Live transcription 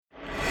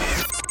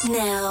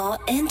Now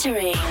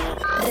entering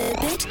the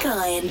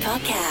Bitcoin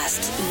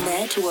Podcast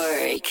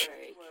Network.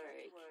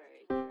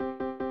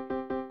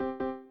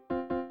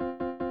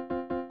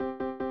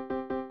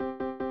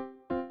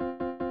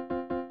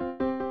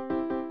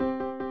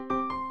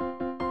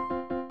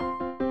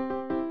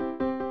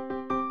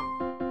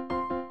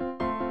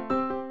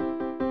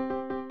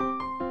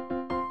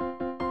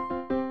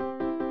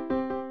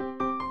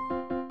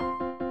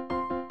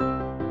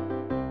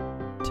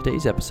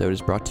 Today's episode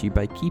is brought to you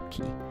by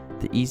KeepKey,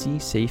 the easy,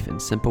 safe, and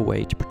simple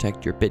way to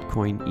protect your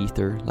Bitcoin,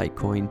 Ether,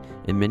 Litecoin,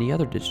 and many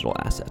other digital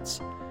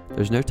assets.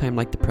 There's no time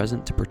like the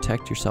present to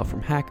protect yourself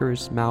from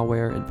hackers,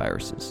 malware, and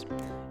viruses.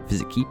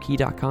 Visit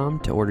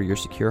keepkey.com to order your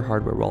secure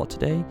hardware wallet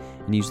today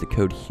and use the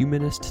code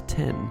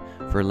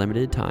HUMANIST10 for a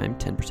limited time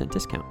 10%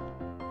 discount.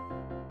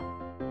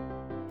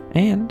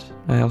 And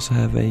I also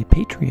have a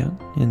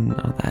Patreon, and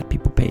on that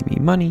people pay me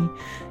money,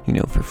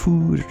 for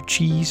food or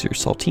cheese or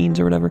saltines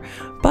or whatever.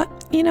 But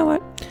you know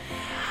what?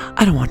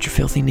 I don't want your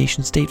filthy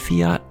nation state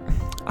fiat.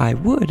 I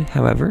would,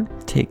 however,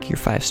 take your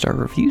 5-star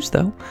reviews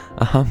though.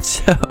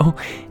 So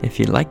if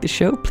you like the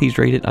show, please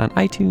rate it on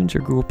iTunes or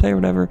Google Play or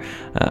whatever.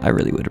 I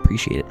really would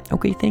appreciate it.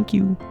 Okay, thank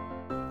you.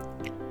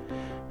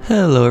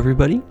 Hello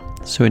everybody.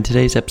 So in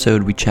today's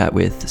episode, we chat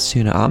with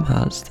Soona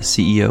Amhaz, the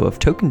CEO of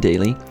Token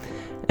Daily.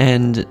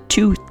 And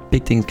two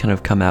big things kind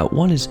of come out.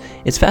 One is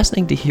it's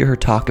fascinating to hear her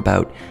talk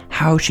about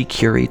how she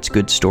curates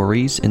good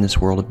stories in this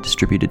world of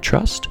distributed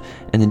trust.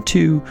 And then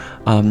two,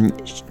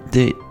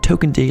 the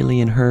Token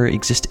Daily and her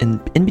exist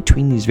in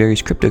between these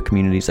various crypto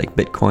communities like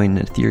Bitcoin,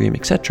 Ethereum,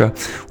 etc.,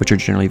 which are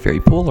generally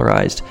very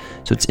polarized.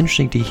 So it's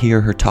interesting to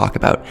hear her talk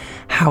about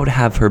how to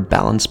have her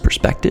balanced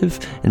perspective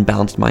and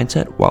balanced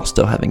mindset while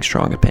still having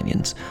strong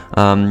opinions.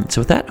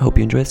 So with that, hope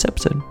you enjoy this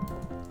episode.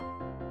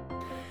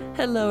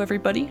 Hello,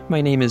 everybody.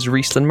 My name is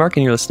Reese Lindmark,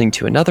 and you're listening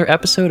to another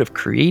episode of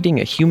Creating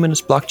a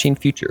Humanist Blockchain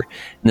Future.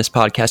 In this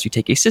podcast, we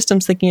take a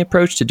systems thinking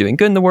approach to doing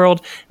good in the world,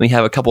 and we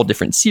have a couple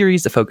different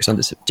series that focus on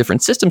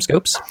different system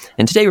scopes.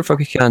 And today, we're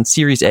focusing on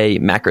Series A,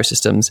 macro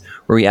systems,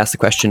 where we ask the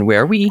question,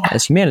 where are we,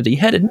 as humanity,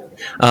 headed?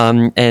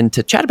 And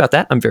to chat about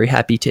that, I'm very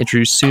happy to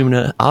introduce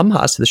Soona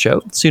Amhaz to the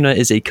show. Soona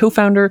is a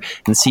co-founder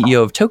and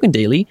CEO of Token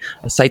Daily,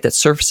 a site that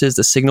surfaces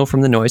the signal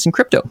from the noise in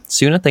crypto.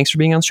 Soona, thanks for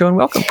being on the show, and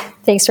welcome.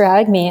 Thanks for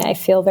having me. I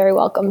feel very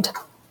welcomed.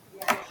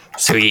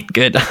 Sweet,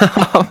 good.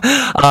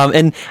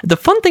 And the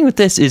fun thing with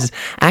this is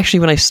actually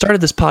when I started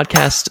this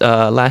podcast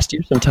last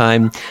year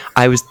sometime,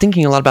 I was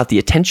thinking a lot about the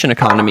attention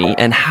economy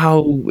and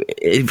how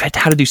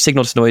to do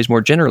signal to noise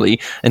more generally.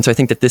 And so I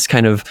think that this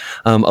kind of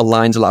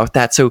aligns a lot with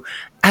that. So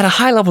at a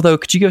high level, though,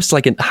 could you give us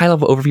like a high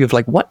level overview of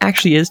like what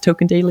actually is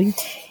Token Daily?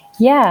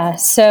 Yeah,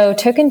 so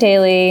Token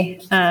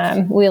Daily,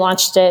 we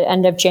launched it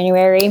end of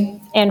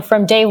January. And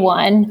from day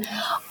one,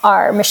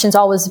 our mission's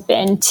always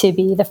been to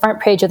be the front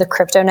page of the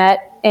CryptoNet.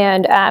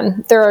 And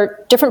there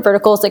are different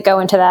verticals that go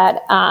into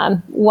that.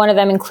 One of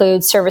them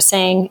includes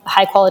servicing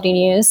high quality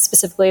news,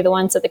 specifically the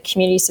ones that the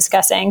community is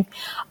discussing,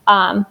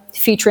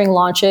 featuring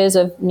launches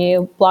of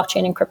new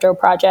blockchain and crypto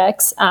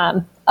projects,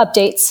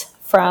 updates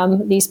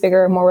from these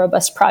bigger, more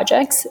robust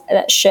projects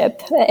that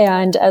ship,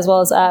 and as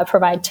well as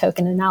provide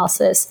token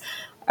analysis,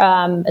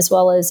 as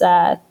well as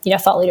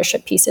thought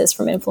leadership pieces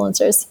from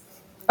influencers,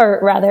 or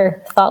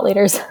rather thought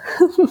leaders.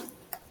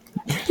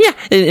 Yeah,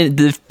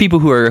 the people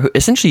who are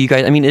essentially you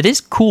guys. I mean, it is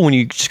cool when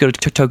you just go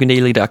to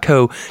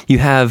tokendaily.co. You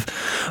have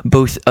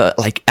both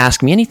like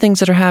Ask Me Anythings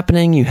that are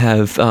happening. You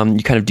have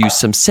you kind of do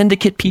some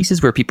syndicate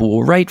pieces where people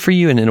will write for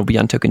you, and it'll be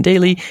on Token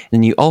Daily.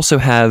 And you also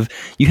have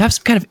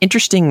some kind of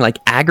interesting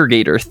like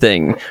aggregator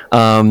thing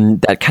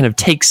that kind of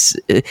takes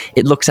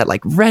it looks at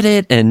like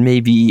Reddit and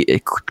maybe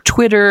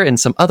Twitter and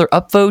some other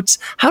upvotes.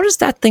 How does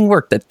that thing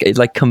work? That it,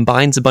 like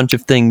combines a bunch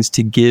of things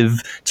to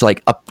give to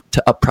like up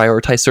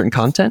prioritize certain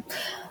content.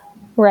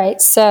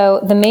 Right. So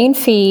the main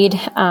feed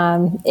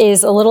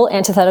is a little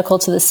antithetical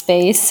to the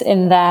space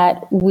in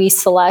that we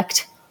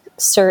select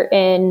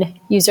certain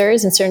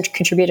users and certain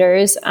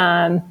contributors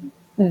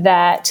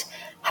that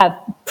have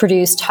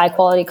produced high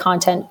quality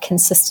content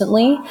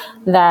consistently,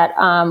 that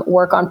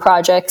work on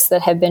projects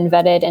that have been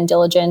vetted and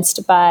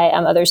diligenced by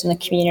others in the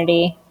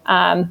community.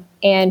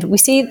 And we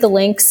see the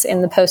links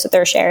in the posts that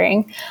they're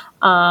sharing.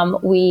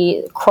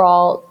 We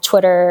crawl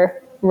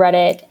Twitter,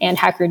 Reddit, and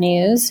Hacker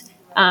News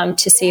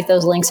to see if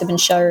those links have been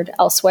shared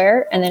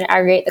elsewhere, and then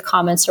aggregate the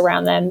comments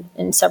around them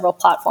in several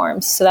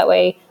platforms. So that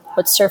way,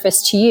 what's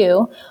surfaced to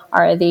you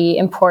are the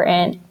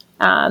important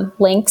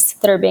links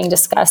that are being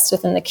discussed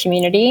within the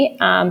community,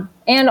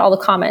 and all the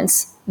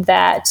comments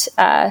that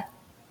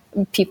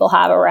people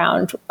have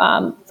around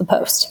the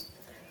post.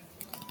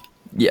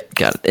 Yeah,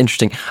 got it.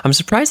 Interesting. I'm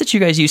surprised that you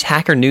guys use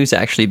Hacker News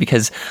actually,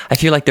 because I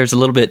feel like there's a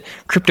little bit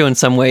crypto in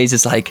some ways.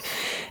 It's like,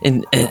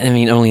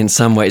 only in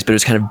some ways, but it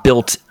was kind of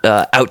built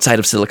outside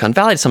of Silicon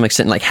Valley to some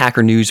extent. Like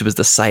Hacker News was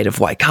the site of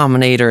Y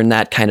Combinator and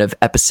that kind of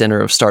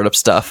epicenter of startup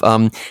stuff.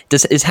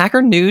 Is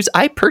Hacker News?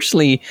 I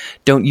personally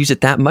don't use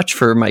it that much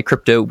for my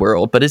crypto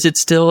world, but is it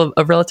still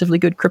a relatively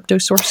good crypto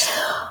source?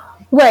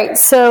 Right.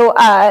 So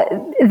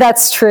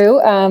that's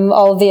true.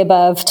 All of the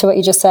above to what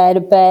you just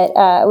said,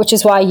 but which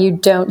is why you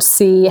don't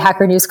see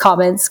Hacker News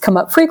comments come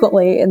up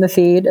frequently in the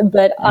feed.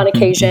 But on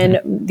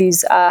occasion,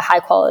 these high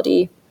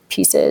quality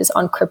pieces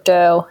on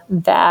crypto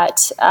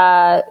that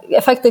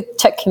affect the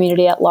tech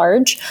community at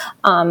large,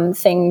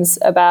 things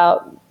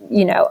about,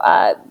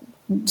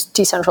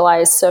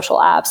 decentralized social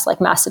apps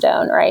like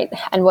Mastodon, right?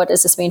 And what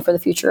does this mean for the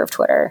future of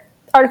Twitter?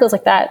 Articles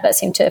like that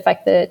seem to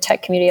affect the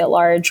tech community at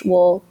large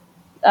will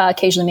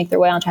occasionally make their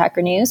way onto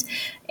Hacker News,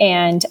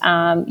 and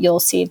you'll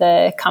see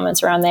the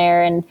comments around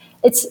there. And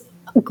it's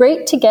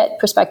great to get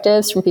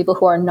perspectives from people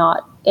who are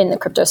not in the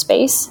crypto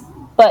space,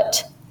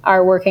 but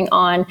are working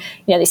on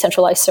these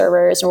centralized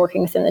servers and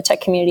working within the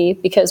tech community,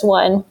 because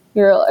one,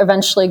 you're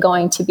eventually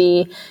going to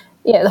be,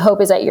 the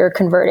hope is that you're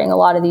converting a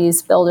lot of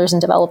these builders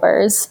and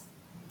developers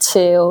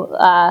to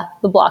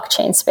the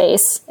blockchain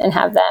space and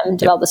have them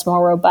develop this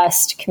more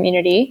robust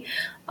community.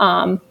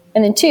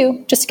 And then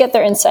two, just to get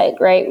their insight,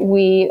 right?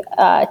 We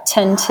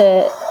tend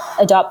to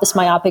adopt this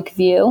myopic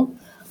view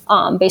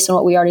based on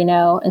what we already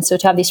know. And so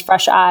to have these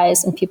fresh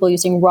eyes and people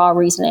using raw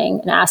reasoning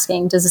and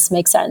asking, does this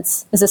make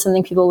sense? Is this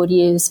something people would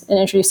use? And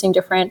introducing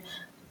different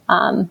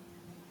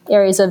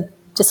areas of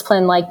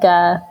discipline like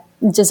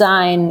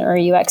design or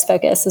UX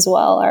focus as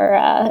well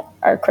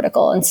are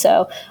critical. And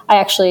so I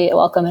actually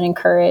welcome and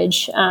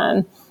encourage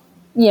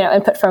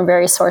input from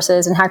various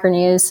sources. And Hacker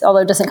News,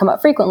 although it doesn't come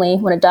up frequently,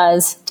 when it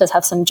does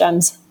have some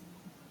gems.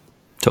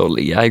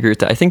 Totally. Yeah, I agree with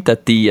that. I think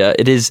that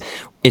it is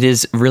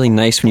really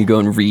nice when you go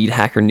and read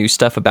Hacker News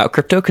stuff about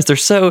crypto, because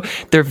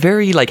they're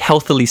very like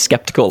healthily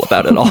skeptical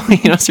about it all.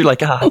 So you're like,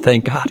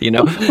 thank God,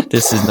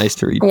 this is nice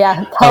to read.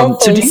 Yeah,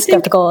 healthily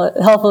skeptical,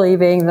 healthily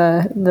being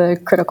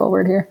the critical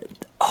word here.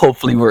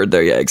 Hopefully word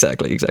there. Yeah,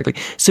 exactly.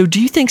 So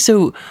do you think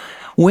so?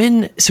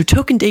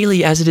 Token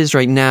Daily as it is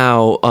right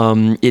now,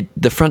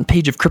 the front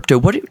page of crypto,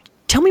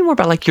 tell me more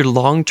about like your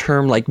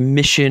long-term like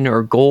mission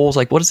or goals.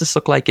 Like what does this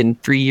look like in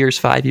 3 years,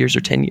 5 years, or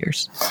 10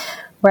 years?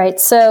 Right.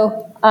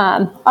 So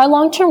our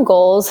long-term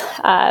goals,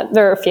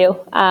 there are a few.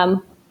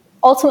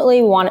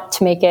 Ultimately, we want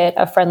to make it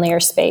a friendlier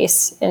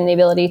space and the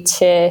ability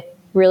to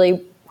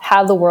really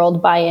have the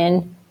world buy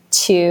in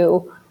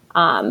to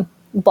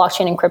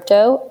blockchain and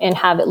crypto and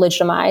have it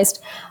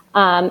legitimized.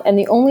 And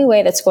the only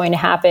way that's going to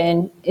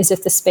happen is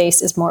if the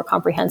space is more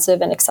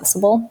comprehensive and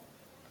accessible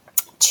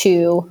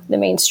to the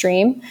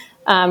mainstream.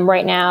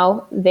 Right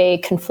now, they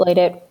conflate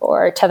it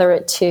or tether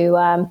it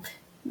to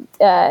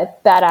bad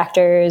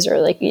actors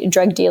or like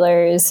drug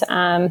dealers,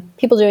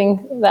 people doing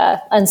the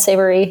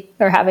unsavory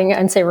or having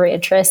unsavory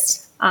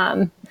interests.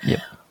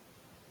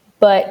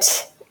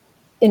 But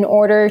in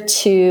order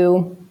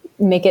to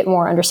make it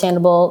more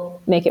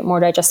understandable, make it more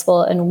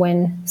digestible, and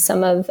win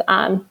some of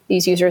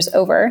these users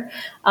over,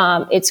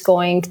 we're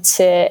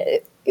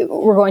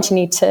going to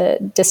need to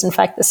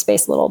disinfect the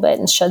space a little bit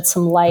and shed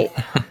some light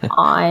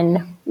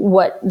on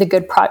what the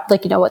good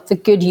what the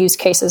good use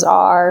cases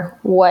are,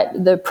 what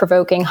the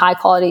provoking high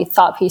quality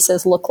thought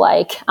pieces look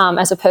like,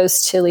 as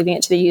opposed to leaving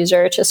it to the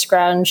user to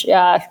scrounge,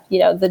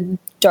 the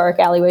dark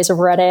alleyways of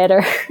Reddit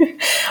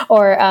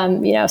or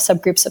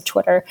subgroups of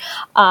Twitter,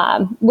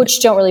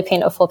 which don't really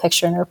paint a full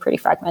picture and are pretty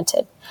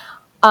fragmented.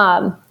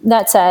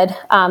 That said,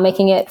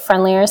 making it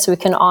friendlier so we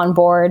can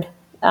onboard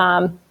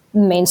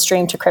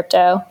mainstream to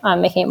crypto,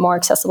 making it more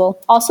accessible.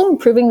 Also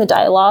improving the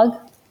dialogue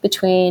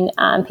between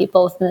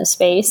people within the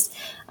space.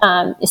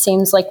 It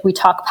seems like we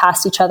talk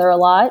past each other a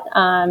lot.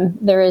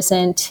 There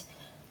isn't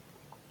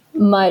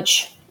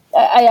much.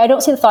 I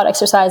don't see the thought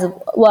exercise of,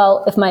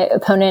 well, if my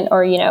opponent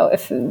or,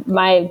 if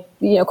my,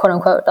 quote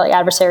unquote, like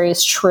adversary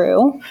is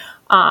true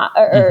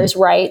or is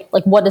right,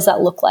 like what does that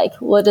look like?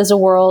 What is a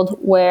world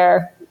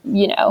where,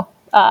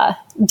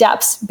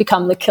 dApps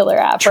become the killer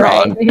app,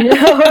 Tron.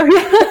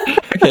 Right?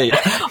 Okay.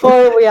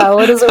 Or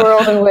what is a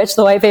world in which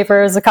the white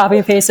paper is a copy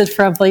and pasted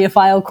from the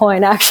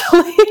Filecoin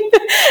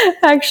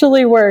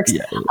actually works,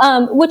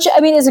 which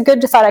I mean is a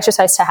good thought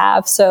exercise to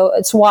have. So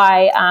it's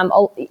why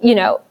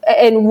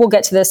and we'll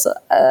get to this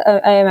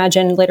I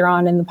imagine later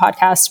on in the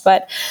podcast,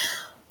 but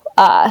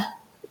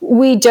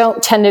we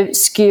don't tend to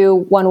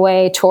skew one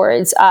way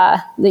towards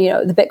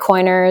the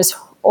Bitcoiners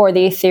or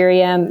the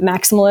Ethereum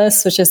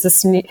maximalists, which is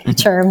this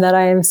term that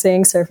I am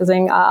seeing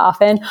surfacing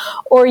often,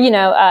 or,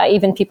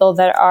 even people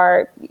that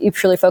are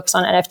purely focused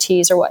on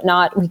NFTs or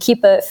whatnot. We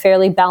keep a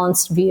fairly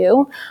balanced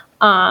view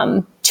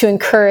to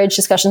encourage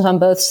discussions on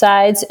both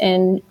sides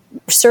and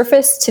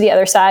surface to the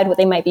other side what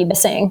they might be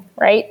missing,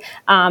 right?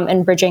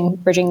 And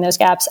bridging those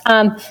gaps.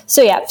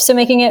 So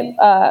making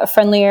it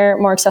friendlier,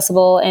 more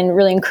accessible, and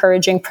really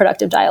encouraging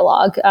productive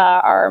dialogue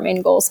are our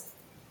main goals.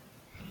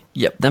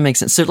 Yep, that makes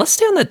sense. So let's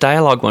stay on that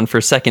dialogue one for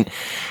a second.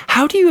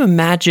 How do you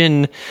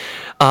imagine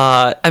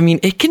I mean,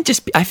 it can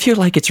just be, I feel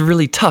like it's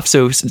really tough.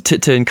 So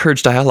to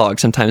encourage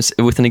dialogue sometimes,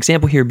 with an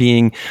example here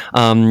being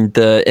at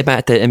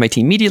the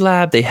MIT Media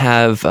Lab, they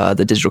have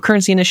the Digital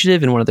Currency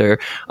Initiative, and one of their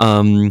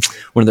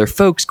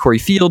folks, Corey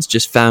Fields,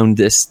 just found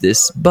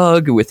this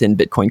bug within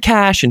Bitcoin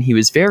Cash, and he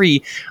was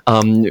very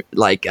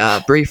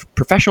very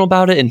professional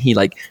about it, and he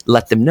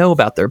let them know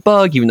about their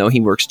bug, even though he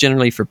works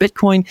generally for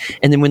Bitcoin.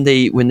 And then when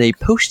they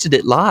posted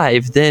it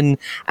live, then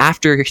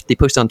after they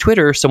posted on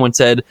Twitter, someone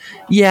said,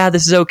 "Yeah,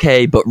 this is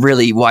okay, but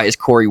really, why is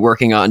Corey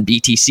working on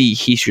BTC?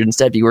 He should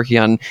instead be working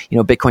on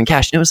Bitcoin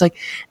Cash." And it was like,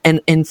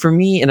 and for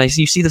me, and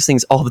you see those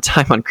things all the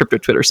time on crypto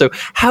Twitter. So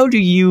how do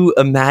you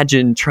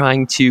imagine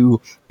trying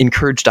to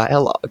encourage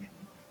dialogue?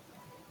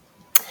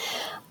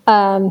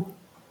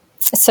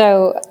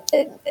 So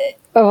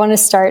I want to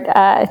start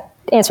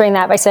answering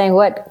that by saying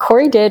what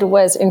Corey did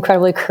was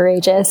incredibly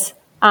courageous.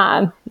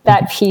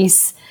 That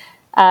piece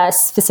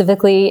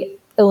specifically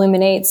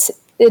illuminates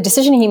the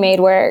decision he made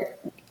where,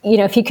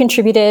 if he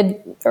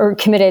contributed or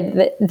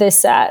committed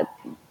this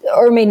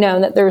or made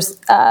known that there's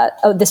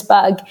this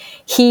bug,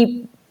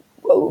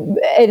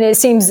 and it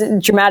seems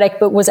dramatic,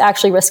 but was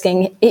actually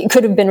it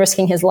could have been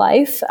risking his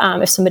life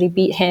if somebody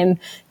beat him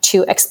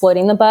to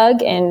exploiting the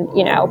bug and,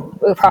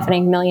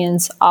 profiting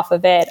millions off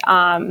of it.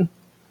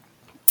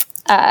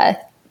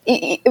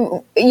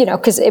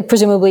 Because it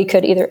presumably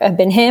could either have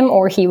been him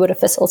or he would have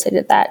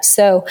facilitated that.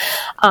 So,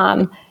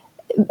 and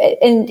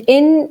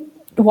in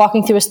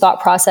walking through his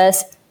thought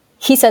process,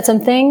 he said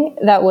something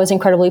that was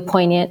incredibly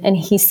poignant, and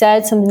he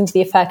said something to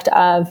the effect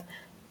of,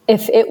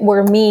 if it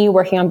were me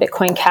working on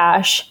Bitcoin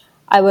Cash,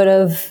 I would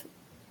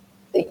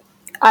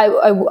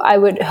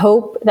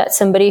hope that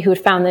somebody who had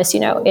found this,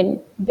 in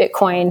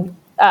Bitcoin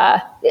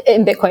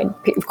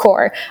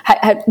Core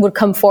would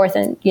come forth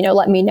and,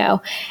 let me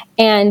know.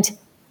 And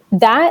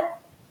that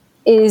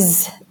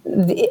is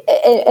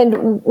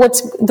and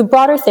what's the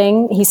broader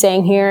thing he's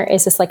saying here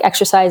is this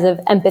exercise of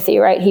empathy,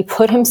 right? He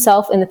put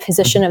himself in the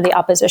position of the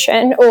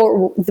opposition,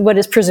 or what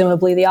is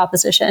presumably the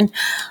opposition.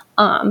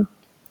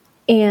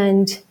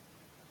 And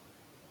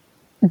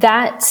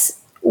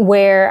that's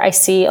where I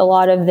see a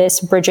lot of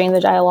this bridging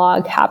the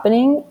dialogue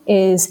happening,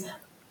 is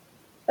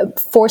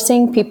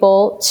forcing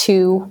people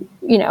to,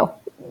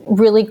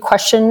 really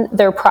question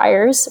their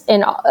priors,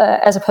 and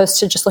as opposed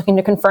to just looking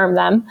to confirm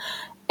them,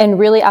 and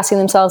really asking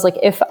themselves,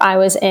 if I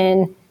was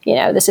in,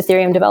 this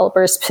Ethereum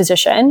developer's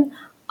position,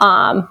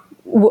 why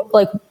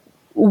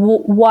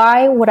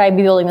would I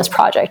be building this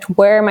project?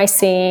 Where am I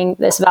seeing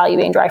this value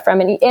being derived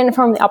from? And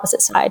from the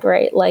opposite side,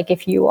 right?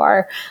 If you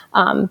are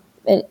an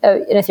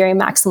Ethereum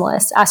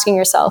maximalist, asking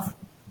yourself,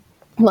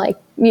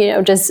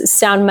 does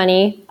sound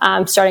money,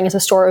 starting as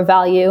a store of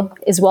value,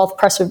 is wealth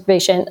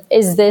preservation,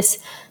 is this,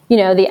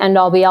 the end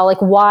all be all?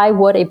 Why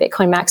would a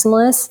Bitcoin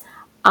maximalist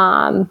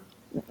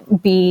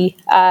be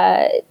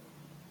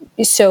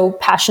so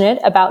passionate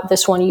about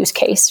this one use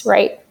case,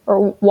 right?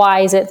 Or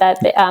why is it that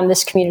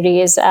this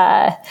community is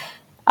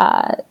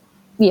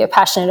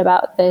passionate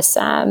about this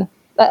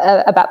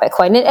about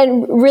Bitcoin,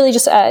 and really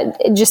just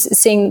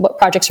seeing what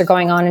projects are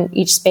going on in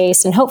each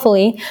space, and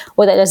hopefully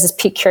what that does is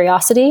pique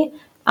curiosity,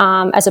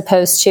 as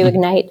opposed to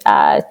ignite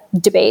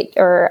debate,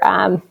 or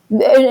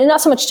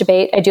not so much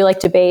debate. I do like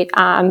debate,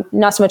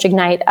 not so much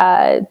ignite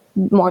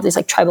more of these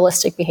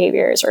tribalistic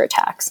behaviors or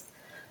attacks.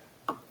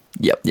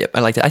 Yep. I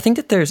like that. I think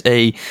that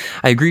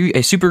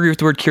I super agree with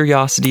the word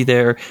curiosity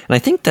there. And I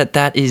think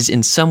that is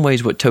in some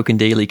ways what Token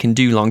Daily can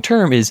do long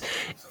term, is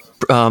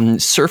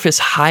surface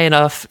high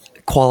enough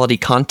quality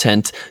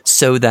content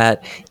so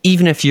that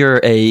even if you're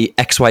a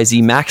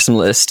XYZ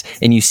maximalist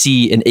and you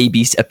see a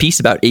piece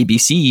about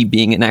ABC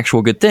being an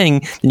actual good thing,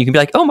 then you can be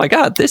like, oh my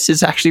God, this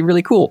is actually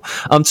really cool.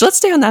 So let's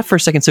stay on that for a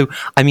second. So,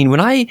 I mean,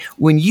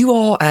 when you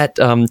all at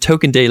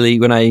Token Daily,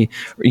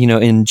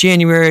 in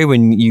January,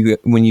 when you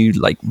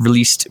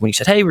released, when you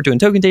said, hey, we're doing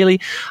Token Daily,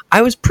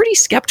 I was pretty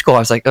skeptical. I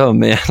was like, oh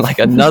man,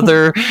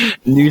 another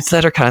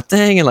newsletter kind of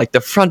thing, and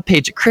the front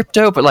page of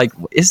crypto, but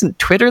isn't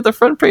Twitter the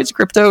front page of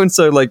crypto? And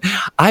so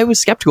I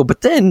was skeptical, but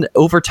then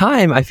over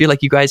time, I feel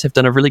like you guys have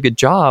done a really good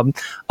job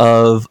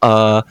of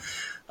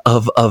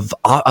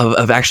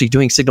actually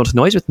doing signal to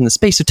noise within the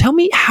space. So tell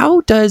me,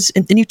 how does,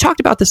 and you talked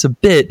about this a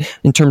bit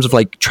in terms of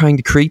trying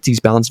to create these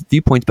balanced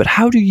viewpoints, but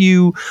how do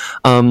you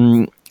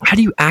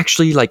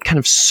actually kind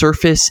of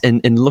surface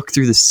and look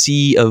through the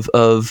sea of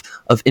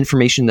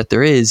information that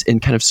there is, and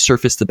kind of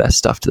surface the best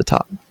stuff to the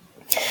top?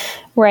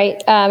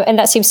 Right. And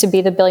that seems to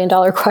be the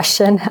billion-dollar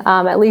question,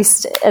 at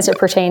least as it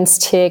pertains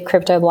to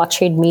crypto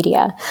blockchain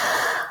media.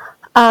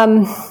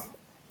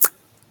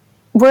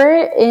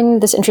 We're in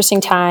this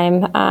interesting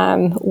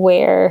time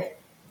where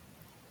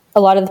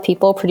a lot of the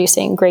people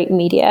producing great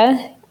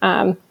media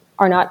are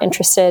not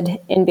interested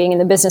in being in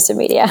the business of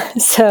media.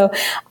 So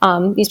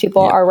these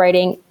people are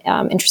writing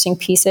interesting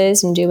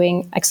pieces and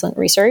doing excellent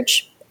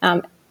research,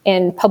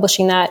 and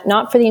publishing that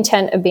not for the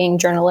intent of being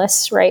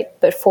journalists, right,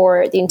 but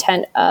for the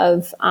intent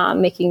of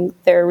making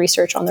their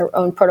research on their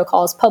own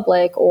protocols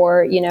public,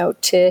 or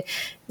to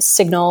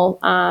signal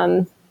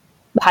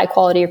high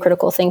quality or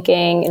critical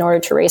thinking in order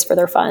to raise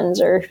further funds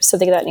or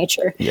something of that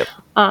nature. Yep.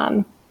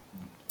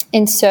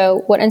 And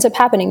so what ends up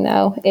happening,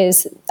 though,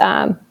 is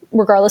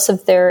regardless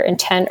of their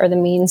intent or the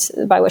means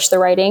by which they're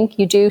writing,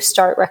 you do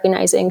start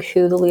recognizing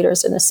who the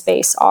leaders in the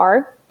space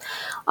are,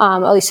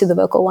 at least who the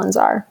vocal ones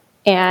are.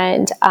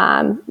 And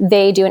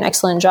they do an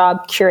excellent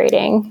job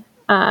curating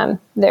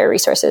their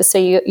resources. So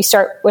you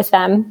start with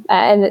them.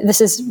 And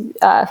this is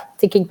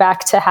thinking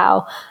back to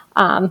how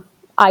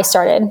I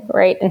started,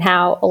 right? And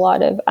how a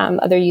lot of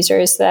other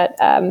users that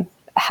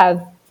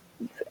have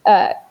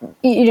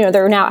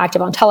they're now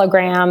active on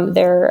Telegram,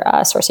 they're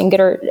sourcing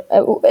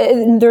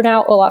Gitter, they're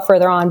now a lot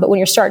further on. But when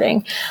you're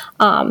starting,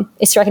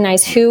 it's to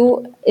recognize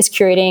who is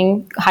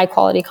curating high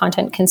quality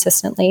content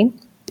consistently,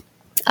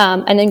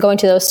 and then going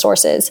to those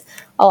sources.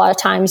 A lot of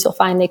times you'll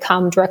find they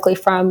come directly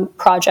from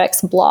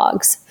projects,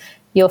 blogs.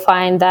 You'll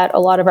find that a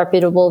lot of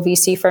reputable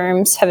VC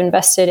firms have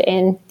invested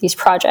in these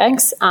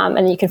projects,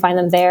 and you can find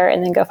them there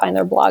and then go find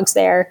their blogs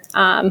there.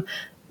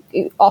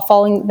 All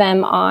following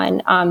them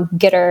on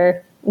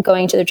Gitter,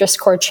 going to their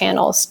Discord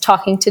channels,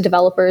 talking to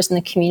developers in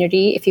the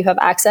community if you have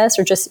access,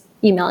 or just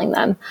emailing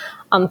them,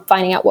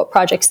 finding out what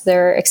projects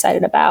they're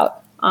excited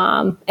about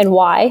and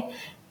why,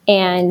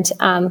 and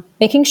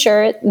making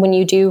sure when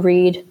you do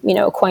read,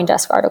 a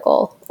CoinDesk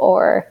article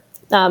or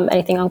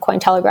anything on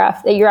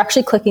Cointelegraph, that you're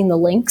actually clicking the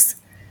links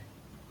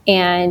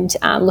and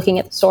looking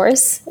at the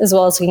source, as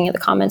well as looking at the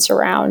comments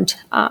around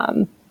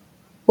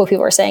what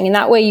people are saying. And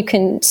that way you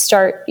can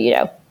start,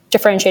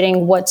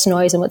 differentiating what's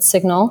noise and what's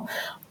signal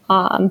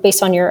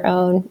based on your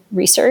own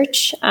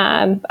research.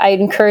 I'd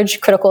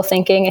encourage critical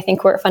thinking. I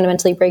think where it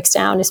fundamentally breaks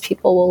down is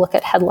people will look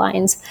at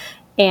headlines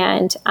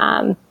and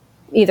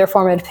either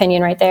form an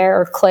opinion right there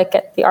or click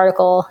at the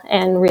article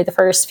and read the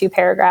first few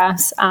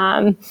paragraphs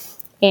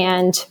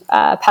and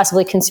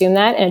passively consume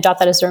that and adopt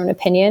that as their own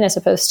opinion, as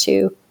opposed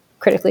to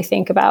critically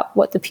think about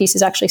what the piece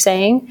is actually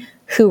saying,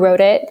 who wrote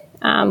it,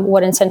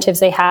 what incentives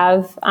they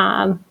have,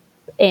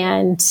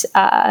 and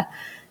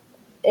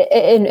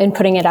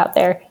putting it out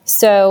there.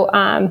 So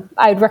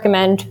I'd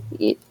recommend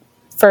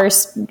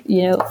first,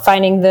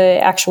 finding the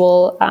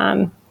actual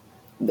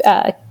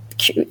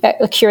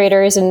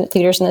curators and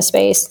leaders in the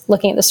space,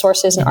 looking at the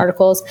sources and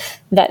articles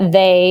that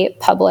they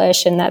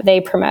publish and that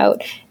they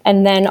promote,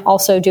 and then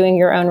also doing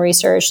your own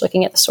research,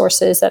 looking at the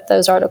sources that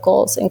those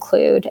articles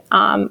include,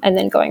 and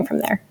then going from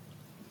there.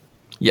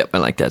 Yep, I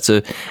like that. So,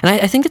 and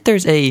I think that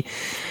there's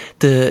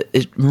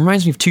it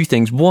reminds me of two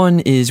things. One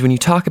is when you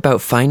talk about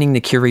finding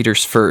the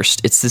curators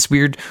first,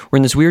 we're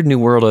in this weird new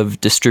world of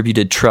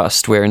distributed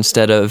trust, where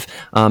instead of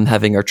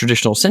having our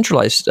traditional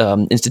centralized,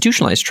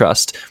 institutionalized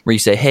trust, where you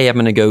say, hey, I'm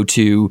going to go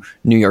to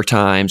New York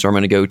Times, or I'm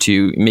going to go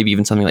to maybe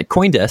even something like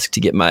CoinDesk to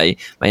get my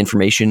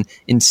information.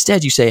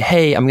 Instead, you say,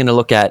 hey, I'm going to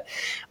look at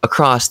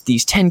across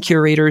these 10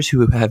 curators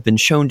who have been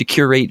shown to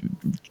curate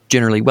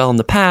generally well in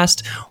the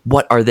past,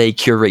 what are they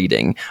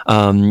curating?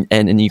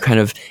 And you kind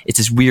of, it's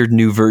this weird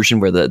new version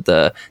where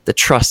the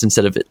trust,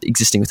 instead of it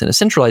existing within a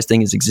centralized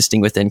thing, is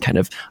existing within kind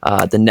of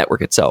the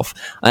network itself.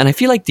 And I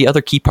feel like the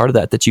other key part of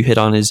that you hit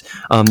on is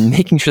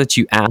making sure that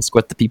you ask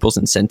what the people's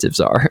incentives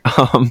are,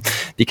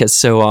 because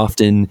so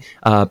often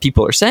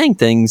people are saying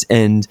things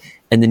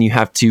and then you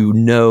have to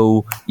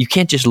know, you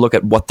can't just look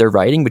at what they're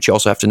writing, but you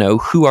also have to know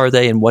who are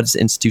they and what is the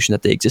institution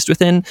that they exist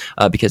within,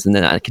 because then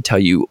I can tell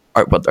you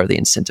what are they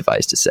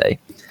incentivized to say.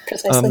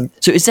 Precisely.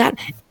 So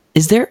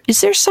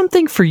is there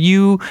something for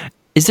you?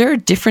 Is there a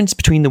difference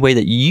between the way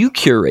that you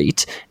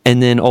curate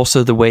and then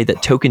also the way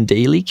that Token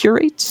Daily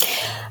curates?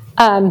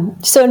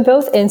 So in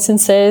both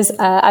instances,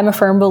 I'm a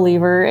firm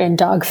believer in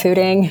dog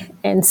fooding.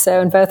 And so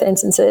in both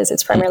instances,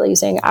 it's primarily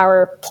using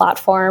our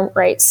platform,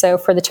 right? So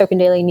for the Token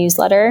Daily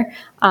newsletter,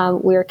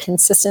 we're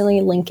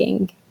consistently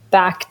linking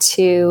back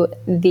to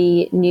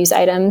the news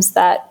items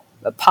that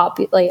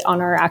populate on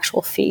our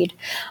actual feed.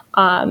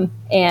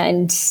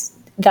 And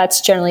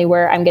that's generally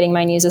where I'm getting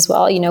my news as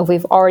well.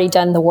 We've already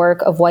done the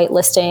work of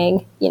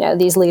whitelisting,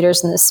 these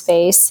leaders in this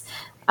space,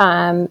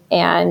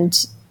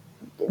 and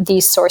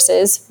these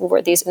sources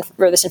where this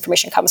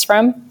information comes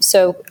from.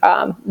 So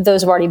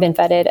those have already been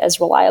vetted as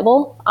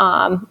reliable.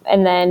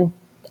 And then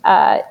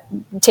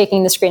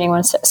taking the screening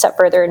one step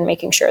further and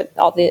making sure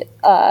all the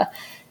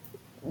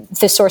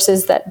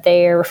sources that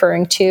they're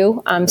referring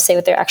to say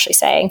what they're actually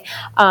saying.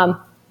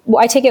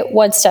 I take it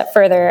one step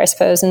further, I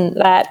suppose, in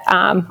that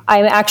I'm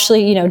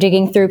actually,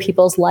 digging through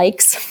people's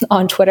likes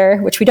on Twitter,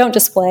 which we don't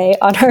display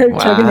on our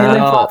Token Daily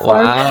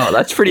platform. Wow,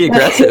 that's pretty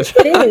aggressive.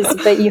 It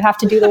is, but you have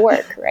to do the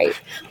work, right?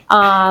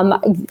 And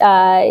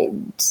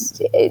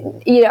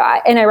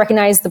I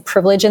recognize the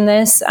privilege in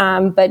this,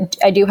 but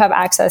I do have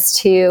access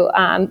to,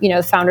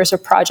 the founders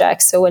of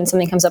projects. So when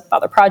something comes up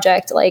about the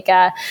project, like,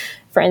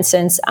 for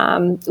instance,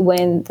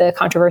 when the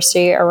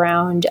controversy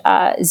around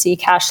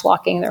Zcash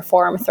locking their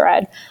forum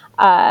thread,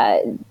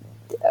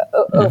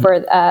 over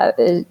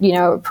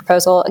a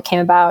proposal came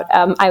about.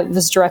 I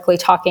was directly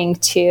talking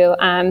to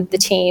the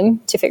team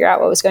to figure out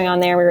what was going on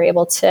there. We were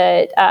able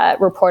to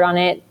report on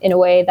it in a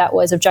way that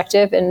was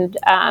objective and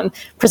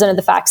presented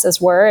the facts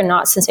as were and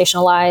not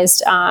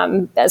sensationalized,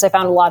 as I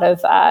found a lot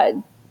of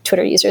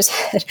Twitter users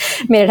had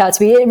made it out to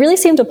be. It really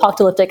seemed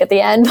apocalyptic at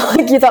the end.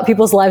 Like you thought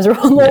people's lives were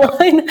on the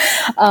line.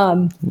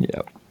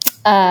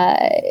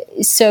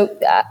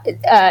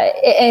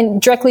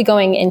 And directly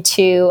going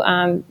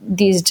into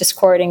these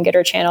Discord and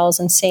Gitter channels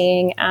and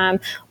seeing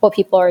what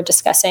people are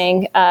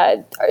discussing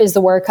is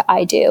the work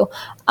I do.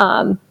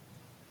 And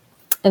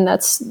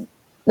that's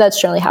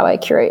generally how I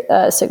curate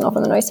signal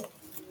from the noise.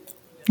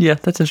 Yeah,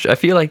 that's interesting. I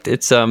feel like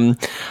it's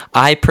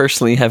I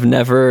personally have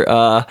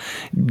never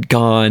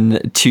gone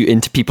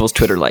into people's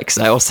Twitter likes.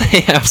 I'll say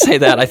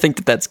that. I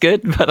think that's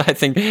good, but I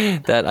think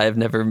that I've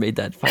never made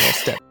that final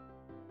step.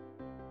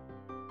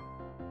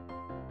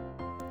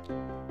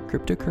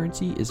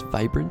 Cryptocurrency is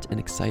vibrant and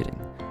exciting,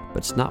 but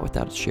it's not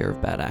without its share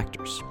of bad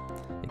actors.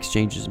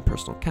 Exchanges and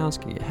personal accounts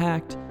can get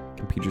hacked,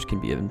 computers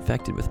can be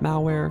infected with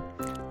malware.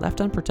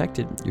 Left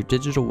unprotected, your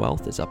digital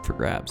wealth is up for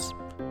grabs.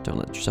 Don't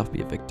let yourself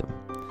be a victim.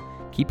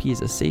 KeepKey is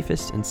the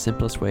safest and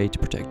simplest way to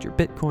protect your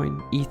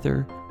Bitcoin,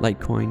 Ether,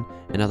 Litecoin,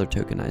 and other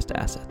tokenized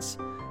assets.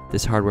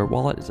 This hardware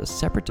wallet is a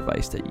separate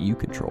device that you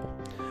control.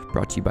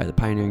 Brought to you by the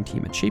pioneering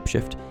team at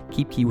Shapeshift,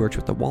 KeepKey works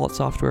with the wallet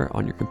software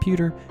on your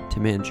computer to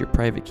manage your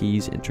private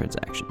keys and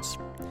transactions.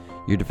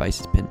 Your device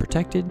is PIN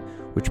protected,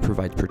 which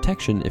provides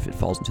protection if it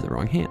falls into the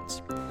wrong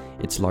hands.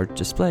 Its large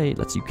display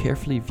lets you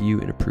carefully view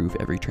and approve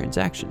every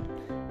transaction.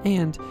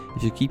 And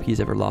if your KeepKey is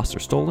ever lost or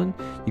stolen,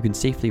 you can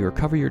safely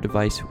recover your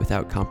device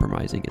without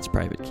compromising its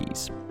private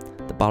keys.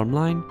 The bottom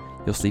line,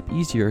 you'll sleep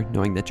easier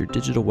knowing that your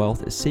digital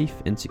wealth is safe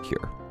and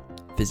secure.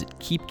 Visit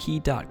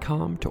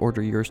keepkey.com to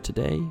order yours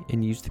today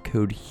and use the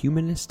code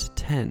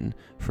HUMANIST10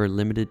 for a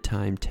limited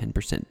time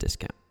 10%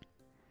 discount.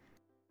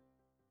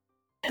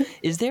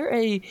 Is there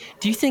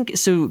do you think,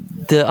 so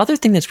the other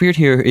thing that's weird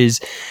here is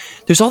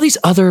there's all these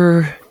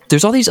other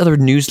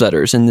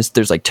newsletters, and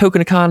there's like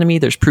Token Economy,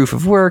 there's Proof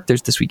of Work,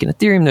 there's This Week in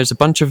Ethereum, there's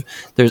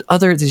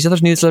these other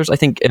newsletters. I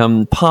think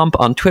Pomp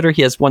on Twitter,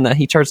 he has one that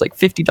he charges like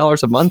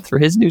 $50 a month for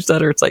his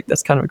newsletter. It's like,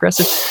 that's kind of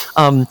aggressive.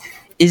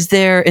 Is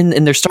there, and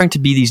there's starting to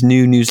be these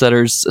new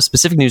newsletters,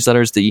 specific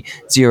newsletters, the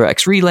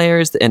 0x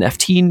Relayers, the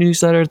NFT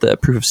newsletter, the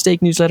Proof of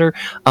Stake newsletter,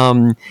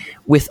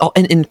 with all,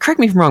 and correct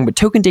me if I'm wrong, but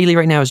Token Daily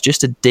right now is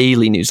just a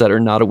daily newsletter,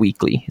 not a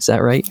weekly. Is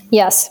that right?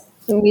 Yes.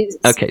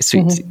 Okay,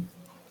 sweet. Mm-hmm.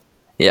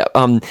 Yeah.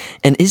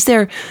 And is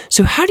there,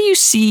 so how do you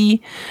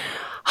see,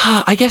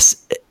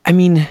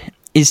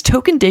 is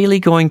Token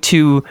Daily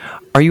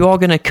are you all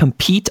going to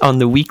compete on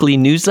the weekly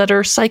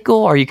newsletter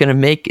cycle? Are you going to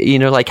make,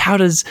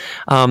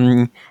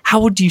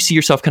 how would you see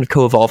yourself kind of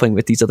co-evolving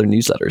with these other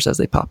newsletters as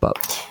they pop up?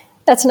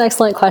 That's an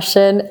excellent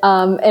question.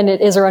 And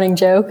it is a running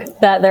joke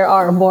that there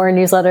are more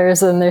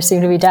newsletters than there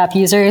seem to be DApp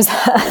users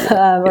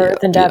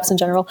than dApps in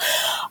general.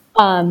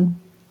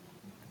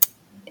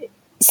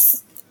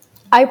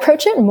 I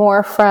approach it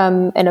more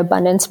from an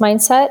abundance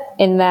mindset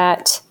in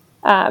that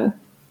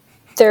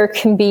there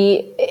can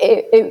be,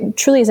 it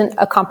truly isn't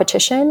a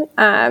competition.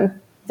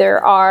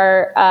 There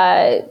are,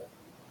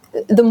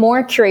 the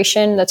more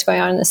curation that's going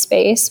on in the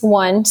space,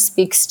 one,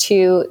 speaks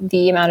to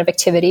the amount of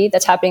activity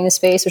that's happening in the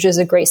space, which is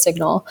a great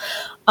signal.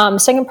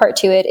 Second part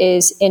to it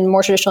is in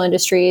more traditional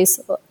industries,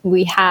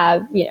 we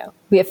have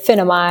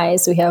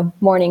Finimize, we have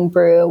Morning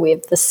Brew, we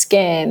have The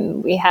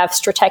Skim, we have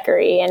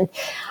Stratechery, and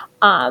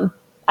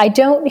I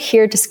don't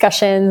hear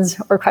discussions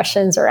or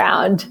questions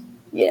around,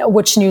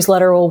 which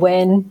newsletter will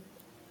win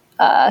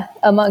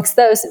amongst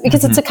those,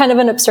 because it's a kind of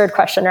an absurd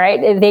question,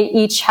 right? They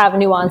each have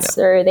nuance,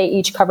 or they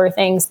each cover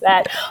things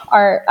that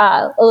are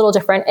a little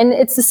different. And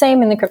it's the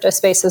same in the crypto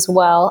space as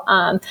well.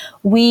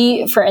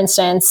 We, for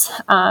instance,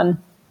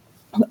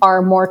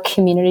 are more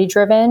community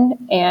driven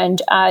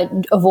and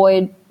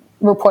avoid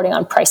reporting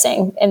on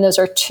pricing. And those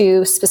are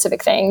two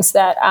specific things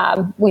that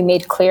we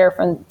made clear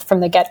from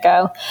the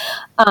get-go.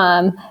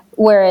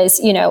 Whereas,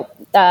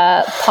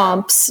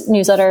 Pomp's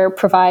newsletter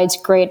provides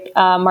great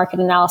market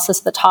analysis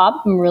at the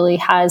top and really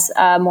has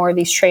more of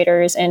these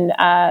traders and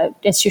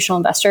institutional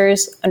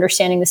investors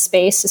understanding the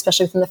space,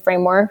 especially within the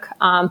framework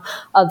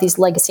of these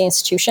legacy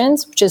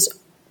institutions, which is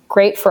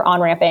great for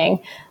on-ramping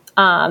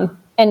and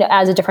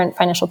as a different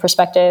financial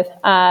perspective,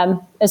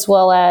 as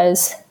well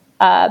as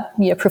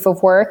Proof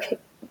of Work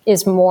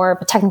is more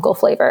of a technical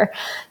flavor.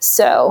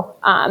 So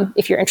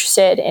if you're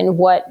interested in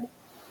what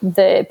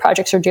the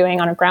projects are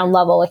doing on a ground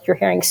level, like you're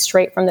hearing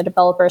straight from the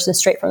developers and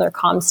straight from their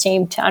comms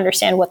team to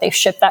understand what they've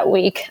shipped that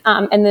week.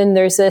 And then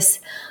there's this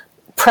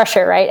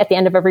pressure, right, at the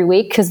end of every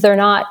week, because they're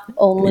not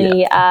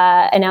only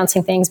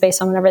announcing things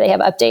based on whenever they have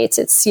updates.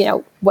 It's,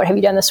 what have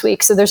you done this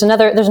week? So there's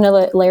another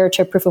layer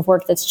to Proof of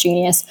Work that's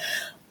genius.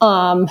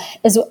 And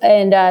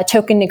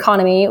Token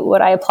Economy,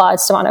 what I applaud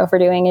Soona for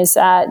doing is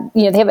that,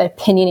 they have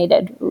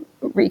opinionated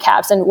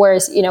recaps. And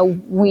whereas,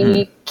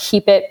 we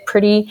keep it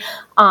pretty,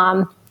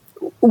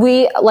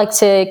 we like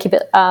to keep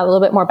it a little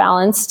bit more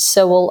balanced,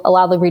 so we'll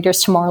allow the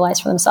readers to moralize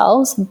for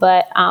themselves.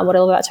 But what I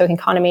love about Token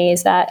Economy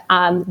is that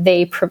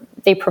they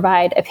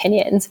provide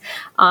opinions.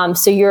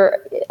 So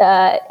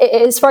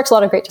it sparks a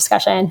lot of great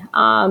discussion,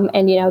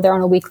 and they're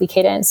on a weekly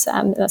cadence,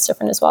 and that's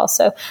different as well.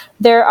 So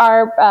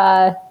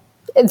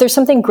there's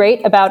something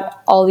great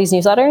about all of these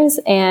newsletters,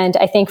 and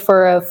I think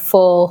for a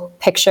full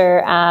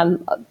picture,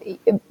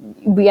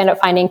 we end up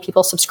finding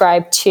people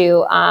subscribe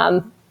to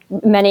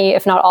many,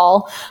 if not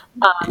all.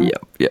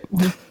 Yep.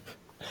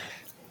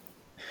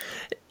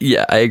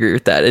 Yeah, I agree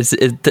with that.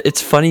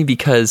 It's funny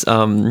because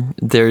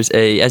there's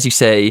as you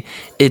say,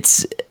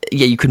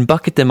 you can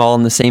bucket them all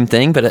in the same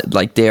thing, but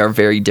like they are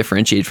very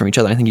differentiated from each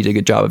other. I think you did a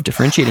good job of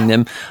differentiating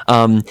them.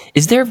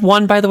 Is there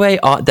one, by the way,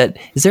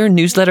 is there a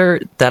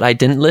newsletter that I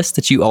didn't list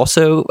that you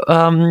also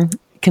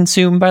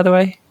consume, by the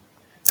way?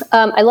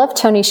 I love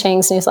Tony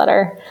Shang's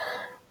newsletter.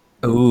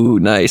 Oh,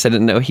 nice. I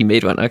didn't know he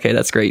made one. Okay,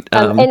 that's great.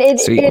 And it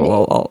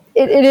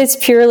is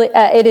purely,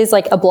 it is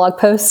like a blog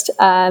post.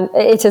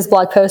 It's his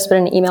blog post, but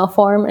in an email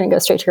form, and it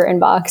goes straight to your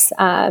inbox.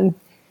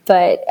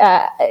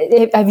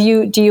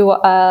 Do you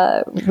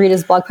read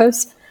his blog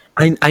post?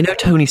 I know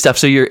Tony stuff.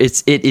 So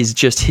it is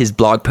just his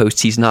blog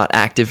posts. He's not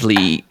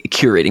actively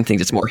curating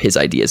things. It's more his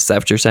ideas. Is that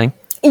what you're saying?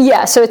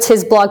 Yeah. So it's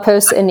his blog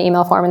posts in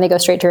email form, and they go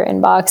straight to your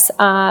inbox.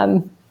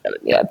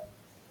 Yeah.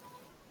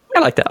 I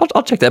like that.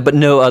 I'll check that. But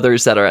no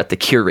others that are at the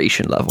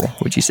curation level.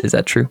 Would you say, is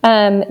that true?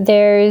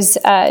 There's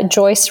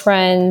Joyce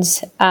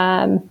runs.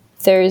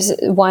 There's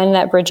one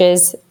that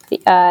bridges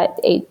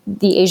the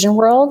Asian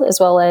world as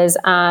well as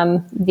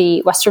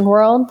the Western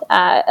world.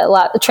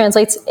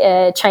 Translates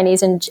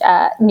Chinese and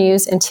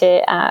news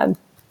into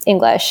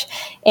English,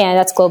 and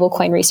that's Global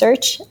Coin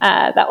Research.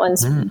 That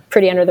one's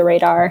pretty under the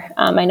radar.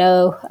 I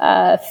know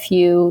a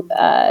few.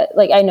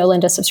 I know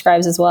Linda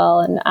subscribes as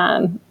well,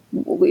 and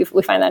we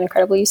find that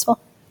incredibly useful.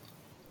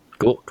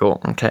 Cool.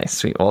 Okay,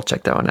 sweet. Well, I'll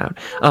check that one out.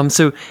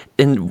 So,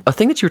 a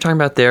thing that you were talking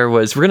about there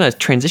was we're going to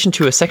transition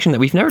to a section that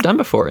we've never done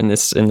before in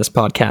this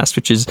podcast,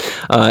 which is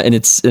and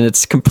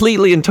it's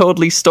completely and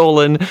totally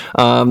stolen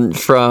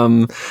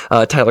from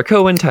Tyler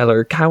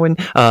Cowen.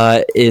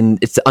 In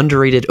it's the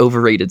underrated,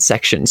 overrated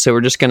section. So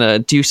we're just going to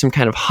do some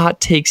kind of hot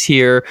takes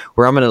here,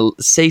 where I'm going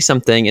to say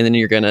something, and then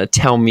you're going to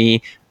tell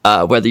me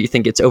whether you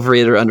think it's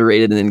overrated or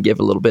underrated, and then give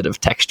a little bit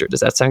of texture. Does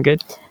that sound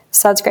good?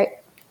 Sounds great.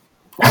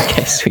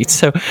 Okay, sweet.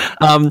 So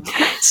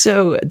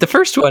the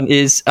first one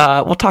is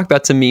we'll talk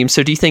about some memes.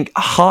 So do you think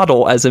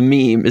HODL as a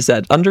meme, is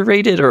that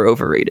underrated or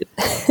overrated?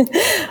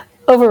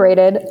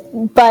 Overrated,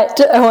 but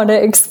I want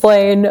to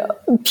explain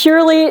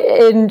purely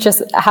in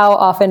just how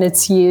often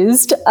it's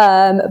used.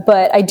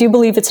 But I do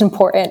believe it's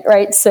important,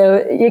 right? So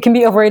it can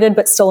be overrated,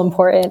 but still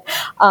important.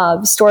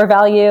 Store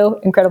value,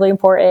 incredibly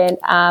important.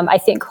 I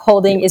think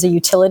holding is a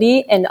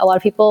utility, and a lot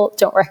of people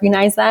don't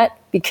recognize that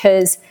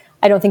because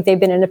I don't think they've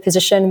been in a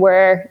position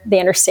where they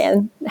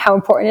understand how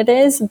important it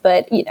is.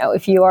 But,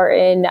 if you are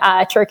in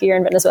Turkey or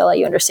in Venezuela,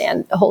 you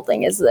understand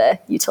holding is the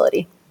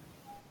utility.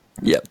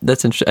 Yeah,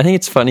 that's interesting. I think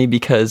it's funny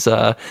because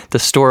the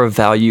store of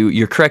value,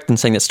 you're correct in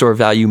saying that store of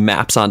value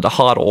maps onto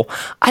HODL.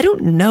 I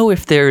don't know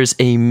if there's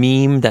a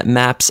meme that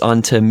maps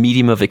onto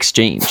medium of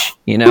exchange,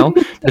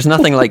 There's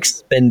nothing like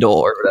spindle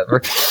or whatever.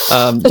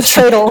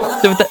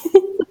 Tradle.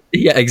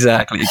 Yeah,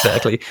 exactly.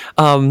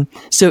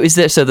 So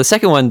the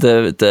second one,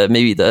 the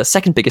maybe the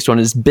second biggest one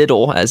is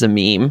Biddle as a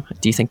meme.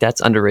 Do you think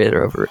that's underrated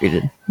or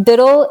overrated?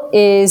 Biddle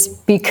is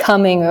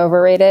becoming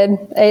overrated.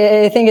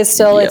 I think it's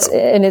still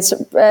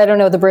I don't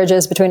know the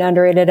bridges between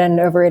underrated and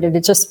overrated.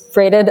 It's just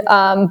rated.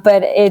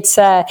 But it's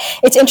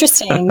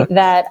interesting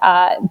that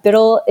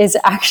Biddle is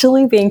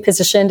actually being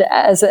positioned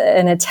as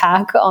an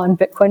attack on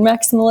Bitcoin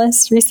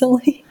maximalists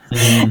recently.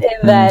 In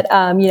that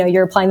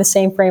you're applying the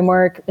same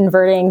framework,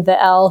 inverting the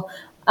L.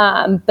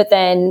 But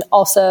then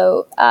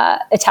also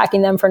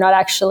attacking them for not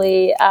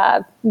actually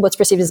what's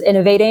perceived as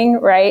innovating,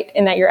 right?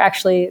 In that you're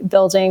actually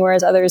building,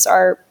 whereas others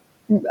are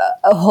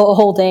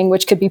holding,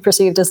 which could be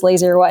perceived as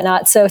lazy or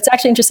whatnot. So it's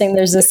actually interesting.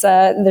 There's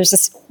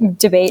this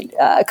debate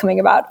coming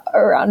about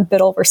around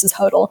Biddle versus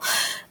HODL.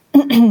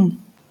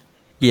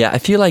 Yeah, I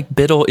feel like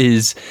Biddle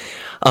is...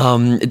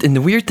 and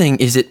the weird thing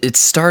is it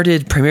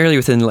started primarily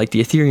within like the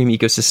Ethereum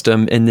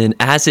ecosystem, and then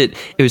as it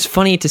was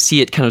funny to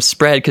see it kind of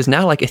spread, because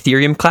now like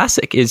Ethereum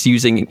Classic is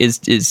using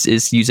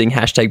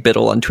hashtag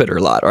Biddle on Twitter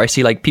a lot, or I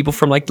see like people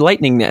from like the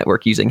Lightning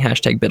Network using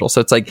hashtag Biddle.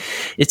 So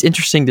it's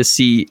interesting to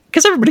see,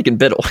 because everybody can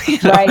Biddle,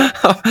 right?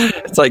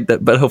 It's like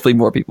that, but hopefully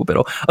more people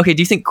Biddle. Okay,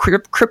 do you think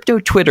crypto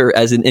Twitter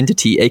as an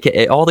entity,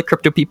 aka all the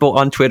crypto people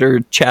on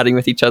Twitter chatting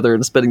with each other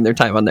and spending their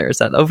time on there, is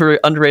that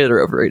underrated or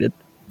overrated?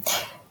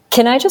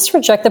 Can I just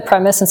reject the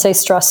premise and say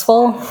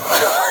stressful?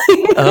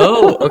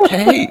 Oh,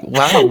 okay.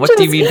 Wow. What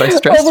do you mean by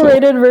stressful?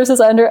 Overrated versus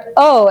under.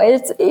 Oh,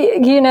 it's,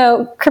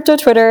 crypto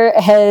Twitter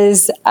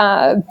has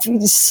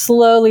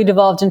slowly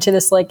devolved into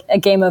this like a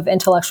game of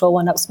intellectual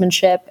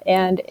one-upsmanship,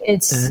 and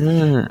it's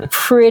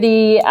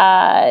pretty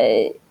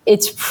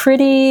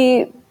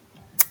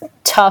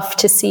tough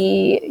to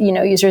see,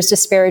 users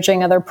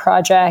disparaging other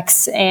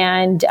projects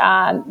and,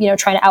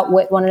 trying to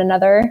outwit one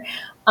another.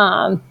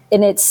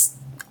 And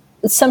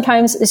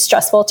sometimes it's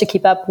stressful to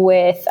keep up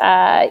with,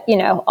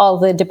 all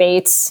the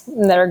debates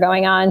that are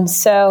going on.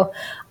 So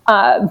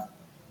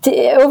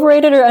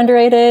overrated or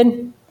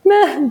underrated,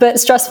 meh, but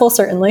stressful,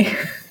 certainly.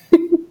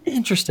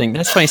 Interesting.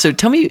 That's funny. So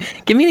give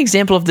me an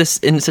example of this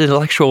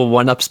intellectual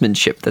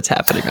one-upsmanship that's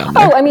happening on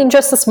there. Oh, I mean,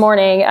 just this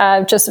morning,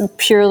 just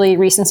purely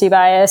recency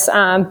bias.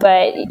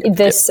 But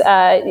this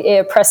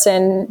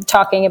Preston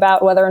talking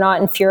about whether or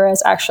not Infura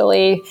is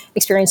actually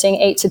experiencing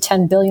 8 to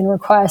 10 billion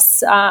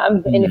requests.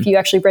 And if you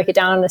actually break it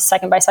down on a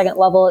second-by-second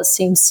level, it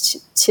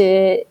seems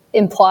to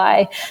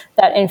imply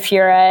that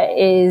Infura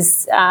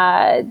is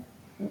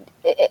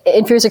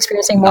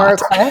experiencing more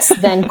requests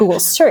than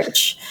Google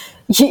search.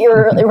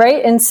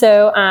 Right. And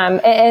so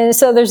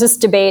there's this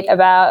debate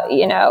about,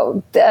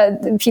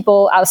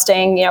 people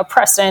ousting,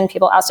 Preston,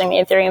 people ousting the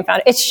Ethereum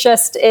founder.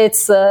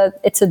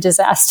 It's a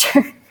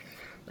disaster.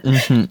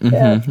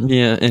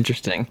 Yeah.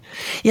 Interesting.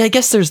 Yeah. I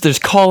guess there's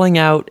calling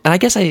out, and I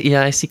guess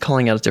I see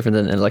calling out is different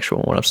than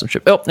intellectual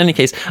one-upsmanship. Oh, in any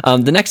case,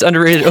 the next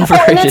underrated,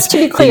 overrated. And that's to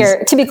be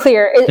clear,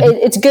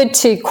 it's good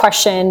to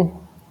question.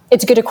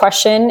 It's good to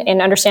question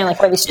and understand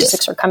where these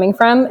statistics are coming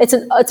from. It's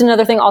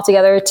another thing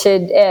altogether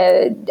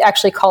to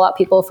actually call out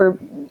people for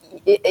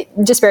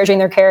disparaging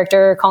their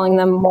character, calling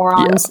them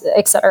morons,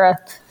 etc.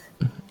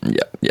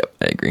 Yep,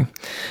 I agree.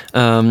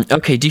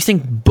 Okay, do you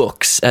think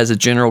books as a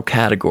general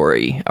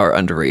category are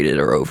underrated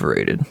or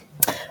overrated?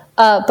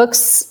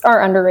 Books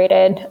are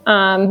underrated.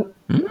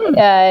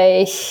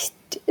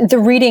 The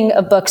reading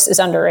of books is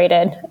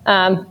underrated.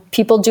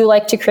 People do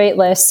like to create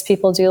lists.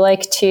 People do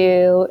like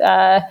to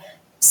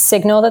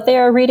signal that they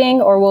are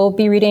reading or will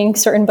be reading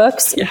certain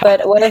books,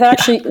 but whether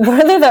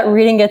that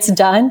reading gets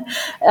done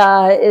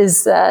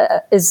is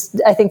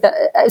I think that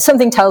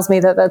something tells me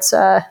that that's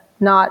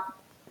not.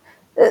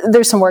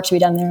 There's some work to be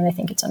done there, and I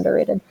think it's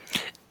underrated.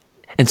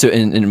 And so,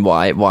 and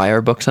why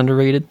are books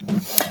underrated?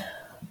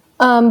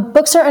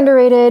 Books are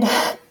underrated.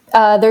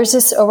 There's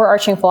this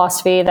overarching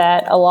philosophy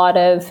that a lot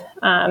of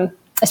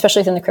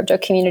especially within the crypto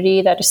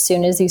community, that as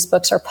soon as these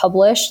books are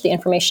published, the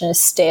information is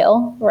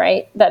stale,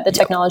 right? That the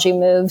technology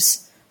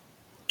moves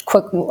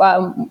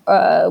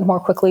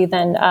more quickly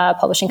than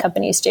publishing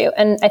companies do.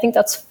 And I think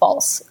that's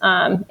false,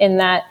 in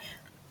that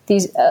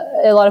these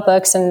a lot of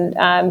books and,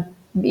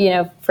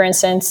 for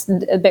instance,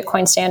 the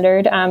Bitcoin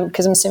Standard,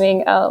 because I'm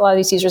assuming a lot of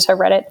these users have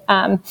read it,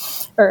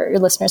 or your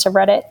listeners have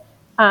read it,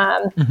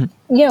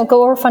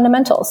 go over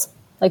fundamentals.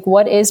 Like,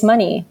 what is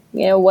money?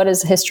 What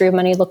does the history of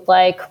money look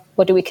like?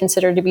 What do we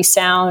consider to be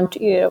sound?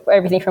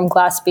 Everything from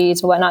glass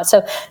beads and whatnot.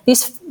 So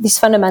these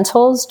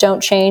fundamentals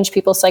don't change.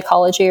 People's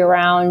psychology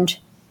around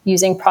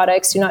using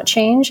products do not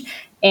change.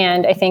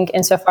 And I think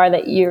insofar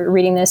that you're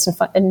reading this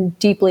and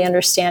deeply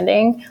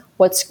understanding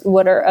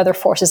what are other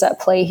forces at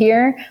play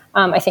here,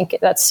 I think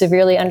that's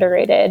severely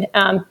underrated,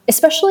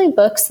 especially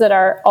books that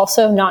are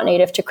also not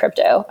native to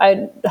crypto.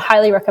 I'd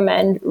highly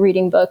recommend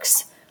reading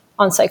books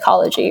on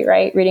psychology,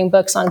 right? Reading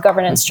books on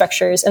governance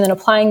structures and then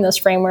applying those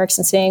frameworks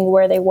and seeing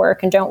where they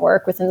work and don't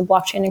work within the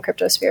blockchain and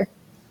crypto sphere.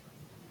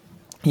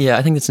 Yeah,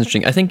 I think that's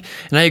interesting. I think,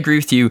 and I agree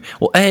with you.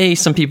 Well,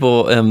 some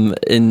people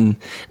in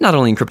not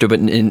only in crypto but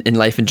in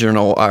life in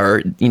general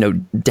are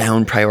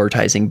down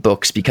prioritizing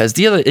books, because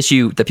the other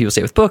issue that people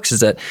say with books is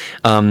that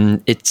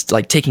it's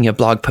like taking a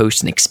blog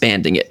post and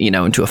expanding it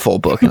into a full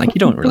book, and you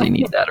don't really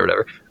need that or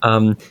whatever.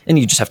 And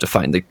you just have to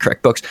find the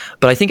correct books.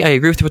 But I think I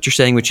agree with what you're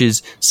saying, which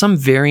is some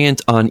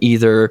variant on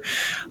either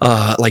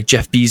like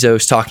Jeff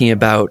Bezos talking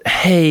about,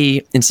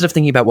 hey, instead of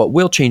thinking about what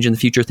will change in the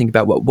future, think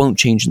about what won't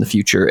change in the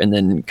future, and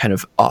then kind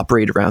of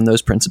operate around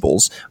those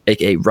principles,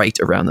 aka write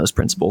around those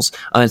principles.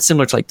 It's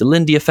similar to the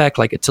Lindy effect,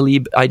 like a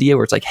Taleb idea,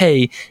 where it's like,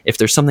 hey, if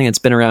there's something that's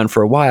been around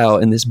for a while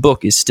and this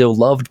book is still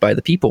loved by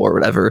the people or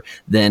whatever,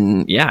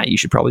 then yeah, you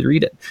should probably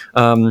read it.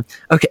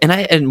 Okay,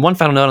 and one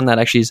final note on that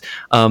actually is,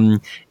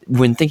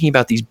 when thinking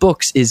about these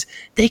books, is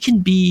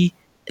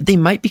they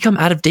might become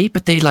out of date,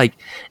 but they're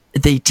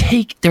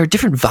a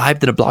different vibe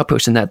than a blog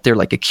post, in that they're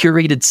like a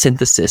curated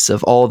synthesis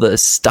of all the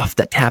stuff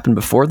that happened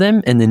before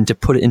them, and then to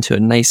put it into a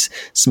nice,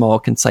 small,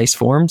 concise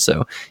form.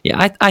 So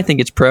yeah, I think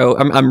it's pro.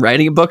 I'm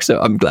writing a book, so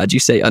I'm glad you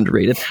say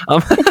underrated.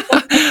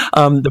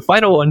 The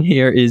final one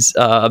here is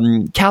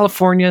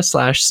California /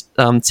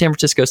 San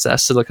Francisco /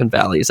 Silicon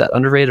Valley. Is that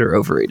underrated or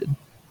overrated?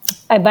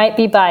 I might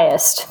be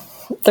biased.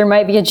 There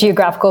might be a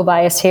geographical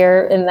bias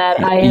here in that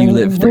I am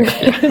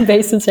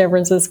based in San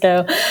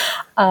Francisco.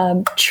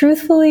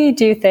 Truthfully,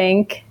 do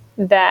think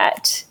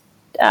that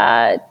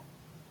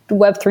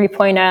Web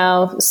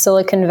 3.0,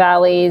 Silicon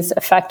Valley's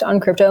effect on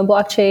crypto and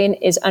blockchain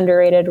is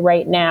underrated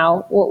right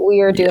now. What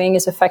we are doing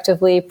is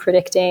effectively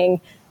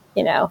predicting,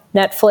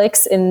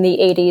 Netflix in the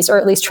 80s, or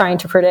at least trying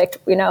to predict,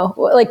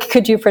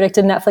 could you predict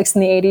Netflix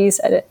in the 80s?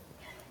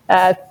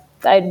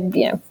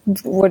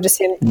 Would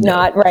assume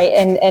not, right?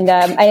 And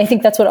I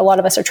think that's what a lot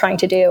of us are trying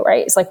to do,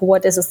 right? It's like,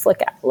 what does this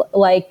look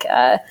like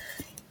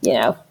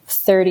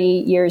 30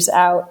 years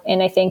out.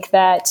 And I think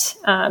that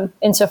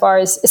insofar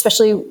as,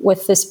 especially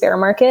with this bear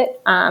market,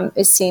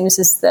 it seems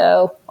as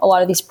though a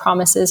lot of these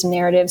promises and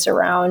narratives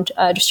around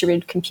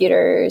distributed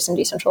computers and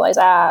decentralized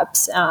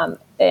apps,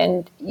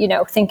 and,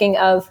 thinking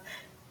of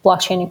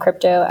blockchain and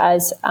crypto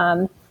as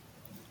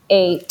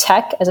a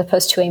tech as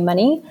opposed to a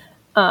money,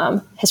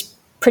 has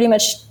pretty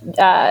much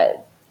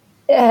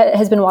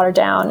has been watered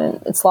down,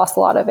 and it's lost a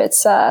lot of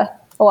its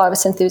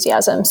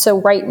enthusiasm.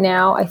 So right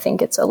now, I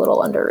think it's a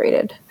little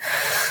underrated.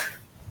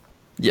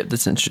 Yeah,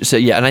 that's interesting. So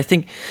yeah, and I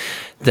think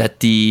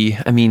that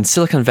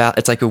Silicon Valley,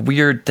 it's like a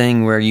weird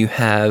thing where you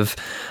have,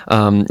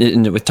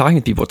 with talking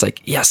to people, it's like,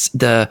 yes,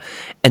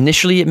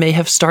 initially it may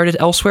have started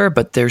elsewhere,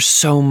 but there's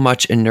so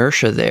much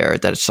inertia there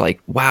that it's like,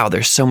 wow,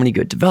 there's so many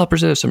good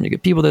developers there, so many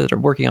good people there that are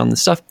working on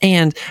this stuff.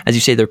 And as you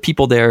say, there are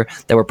people there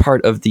that were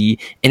part of the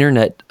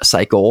internet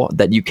cycle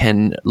that you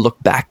can look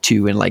back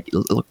to and like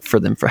look for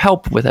them for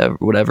help with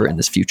whatever in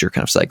this future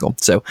kind of cycle.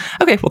 So,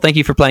 okay, well, thank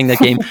you for playing that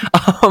game.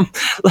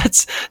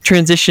 Let's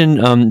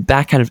transition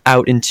back kind of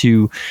out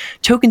into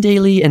Token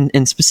Daily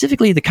and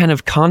specifically the kind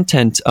of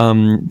content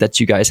that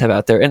you guys have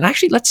out there. And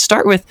actually, let's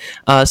start with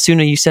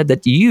Soona. You said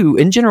that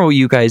in general,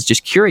 you guys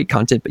just curate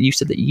content, but you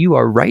said that you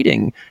are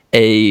writing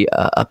a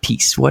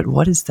piece.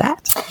 What is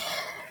that?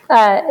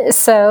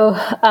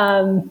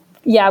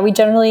 We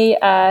generally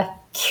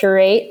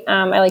curate.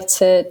 I like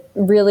to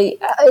really,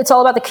 it's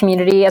all about the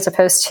community as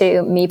opposed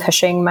to me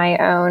pushing my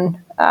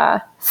own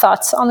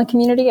thoughts on the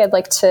community. I'd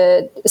like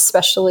to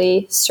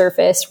especially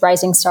surface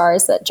rising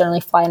stars that generally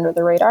fly under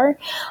the radar.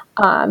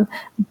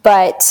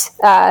 But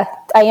I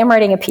am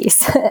writing a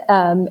piece,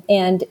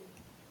 and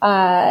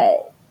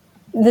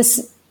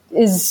this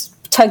is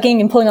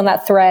tugging and pulling on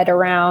that thread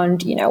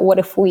around, what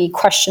if we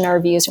question our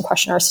views and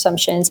question our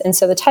assumptions? And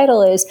so the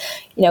title is,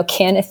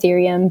 can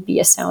Ethereum be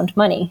a sound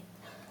money?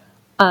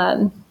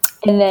 And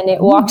then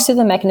it walks through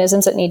the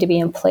mechanisms that need to be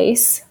in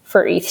place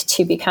for ETH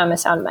to become a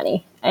sound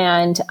money.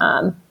 And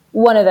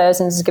one of those,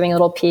 and this is giving a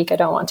little peek, I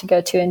don't want to go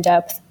too in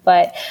depth,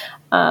 but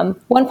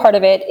one part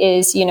of it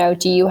is,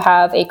 do you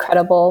have a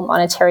credible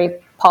monetary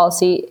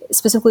policy?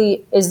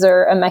 Specifically, is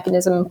there a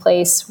mechanism in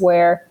place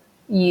where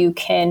you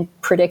can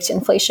predict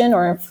inflation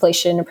or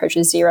inflation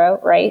approaches zero,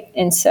 right?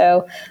 And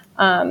so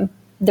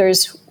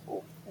there's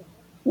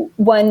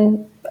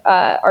one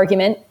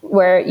argument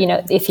where,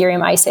 the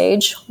Ethereum ice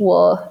age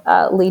will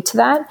lead to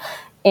that.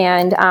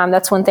 And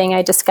that's one thing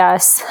I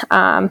discuss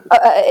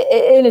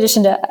in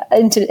addition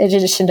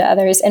to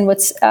others. And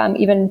what's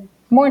even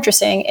more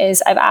interesting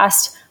is I've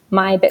asked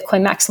my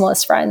Bitcoin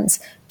maximalist friends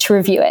to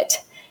review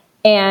it.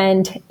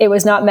 And it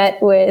was not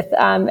met with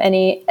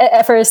any.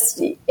 At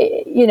first,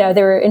 they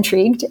were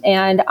intrigued,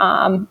 and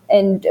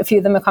a few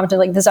of them have commented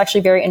like, "This is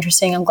actually very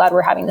interesting. I'm glad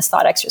we're having this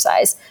thought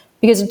exercise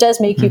because it does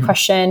make you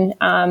question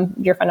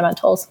your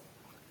fundamentals."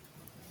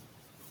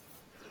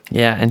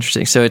 Yeah,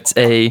 interesting. So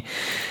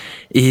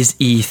is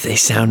ETH a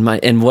sound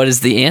money? And what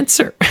is the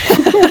answer?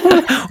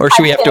 Or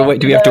should we have to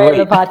wait? Do we have to wait?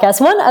 The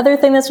podcast. One other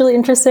thing that's really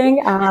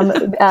interesting,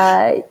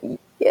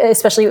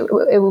 especially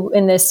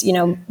in this,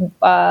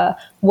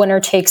 winner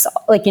takes,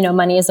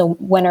 money is a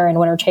winner and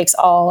winner takes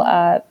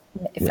all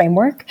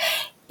framework,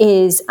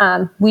 is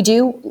I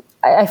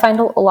find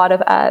a lot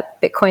of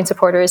Bitcoin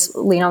supporters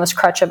lean on this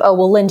crutch of,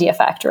 Lindy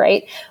effect,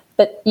 right?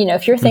 But,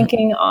 if you're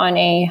thinking on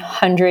a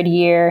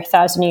 100-year,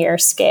 1,000-year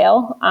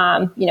scale,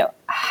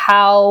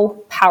 how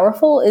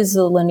powerful is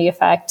the Lindy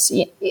effect?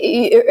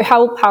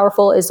 How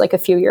powerful is like a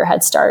few-year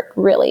head start,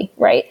 really,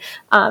 right?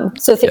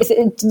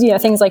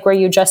 Things like where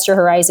you adjust your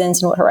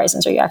horizons and what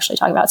horizons are you actually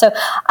talking about. So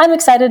I'm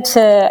excited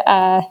to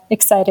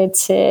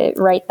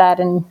write that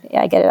and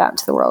get it out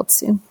into the world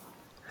soon.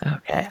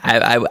 Okay,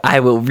 I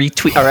will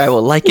retweet, or I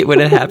will like it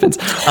when it happens,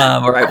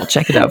 or I will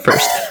check it out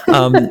first.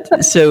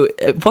 So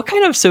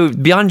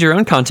beyond your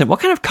own content, what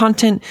kind of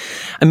content?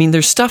 I mean,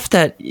 there's stuff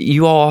that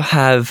you all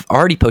have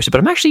already posted, but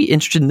I'm actually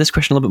interested in this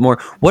question a little bit more.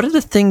 What are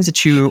the things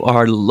that you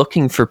are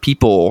looking for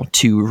people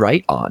to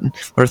write on?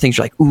 What are things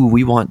you're like, ooh,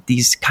 we want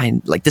this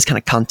kind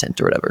of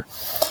content or whatever?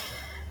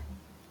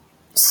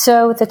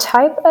 So the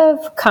type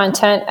of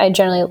content I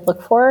generally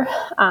look for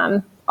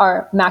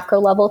are macro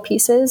level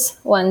pieces,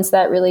 ones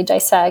that really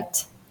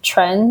dissect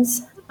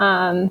trends,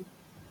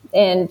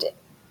 and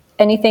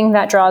anything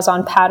that draws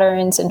on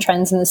patterns and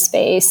trends in the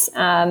space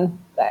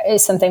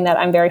is something that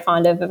I'm very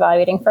fond of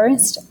evaluating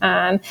first,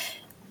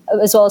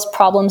 as well as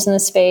problems in the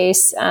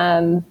space,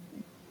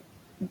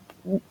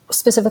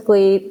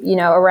 specifically,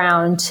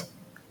 around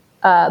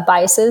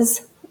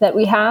biases that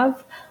we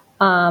have,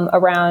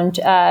 around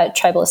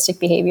tribalistic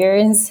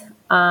behaviors,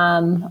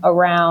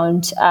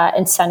 around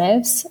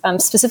incentives.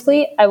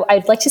 Specifically,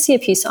 I'd like to see a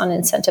piece on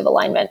incentive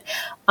alignment.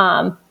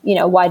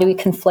 Why do we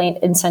conflate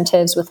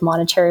incentives with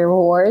monetary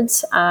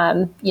rewards?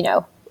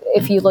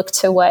 If you look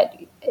to what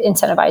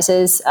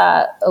incentivizes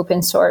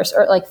open source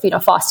or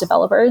FOSS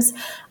developers,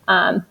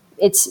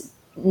 it's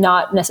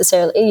not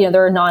necessarily,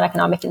 there are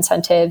non-economic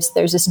incentives.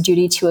 There's this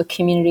duty to a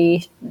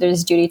community.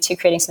 There's duty to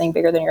creating something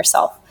bigger than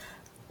yourself.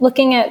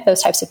 looking at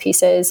those types of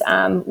pieces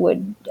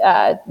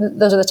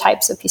those are the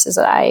types of pieces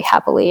that I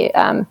happily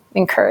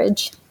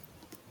encourage.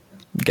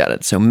 Got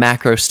it. So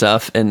macro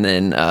stuff, and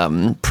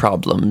then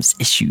problems,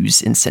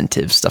 issues,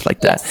 incentives, stuff like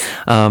that.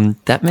 Yes.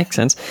 That makes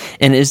sense.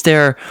 And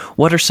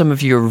what are some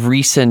of your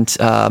recent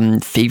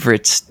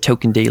favorite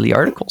Token Daily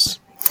articles?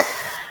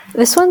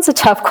 This one's a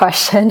tough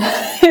question.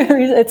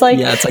 It's like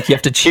you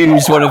have to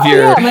choose one of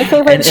your my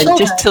favorite. And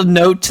just to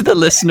note to the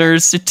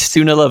listeners,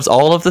 Soona loves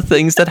all of the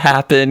things that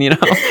happen.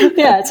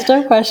 Yeah, it's a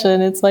tough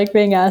question. It's like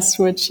being asked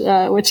which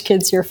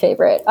kid's your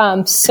favorite.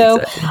 So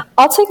exactly.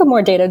 I'll take a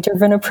more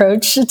data-driven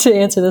approach to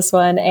answer this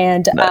one,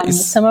 and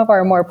nice. Some of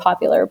our more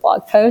popular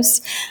blog posts.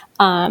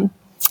 One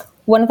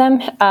of them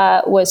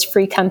was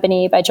 "Free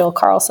Company" by Jill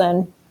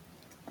Carlson,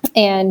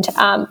 and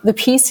the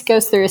piece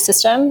goes through a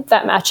system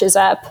that matches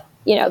up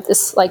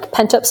this like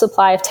pent up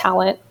supply of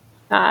talent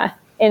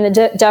in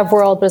the dev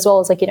world, but as well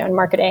as in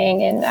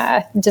marketing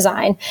and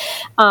design,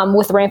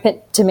 with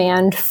rampant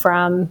demand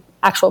from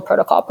actual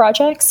protocol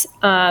projects.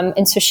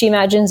 And so she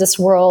imagines this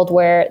world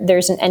where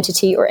there's an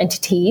entity or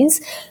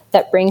entities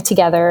that bring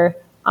together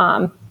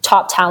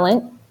top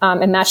talent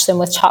and match them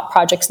with top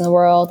projects in the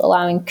world,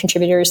 allowing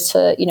contributors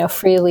to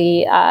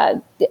freely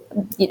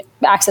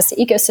access the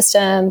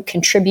ecosystem,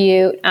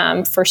 contribute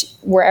for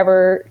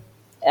wherever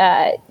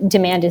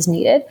demand is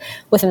needed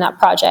within that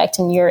project,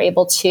 and you're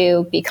able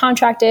to be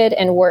contracted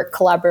and work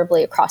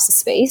collaboratively across the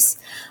space.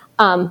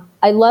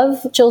 I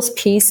love Jill's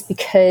piece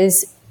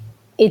because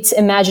it's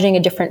imagining a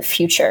different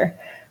future,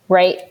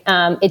 right?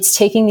 It's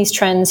taking these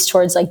trends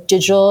towards like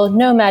digital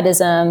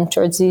nomadism,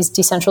 towards these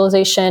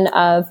decentralization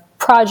of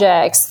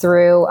projects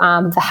through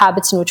the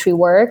habits in which we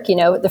work.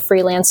 The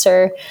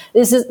freelancer.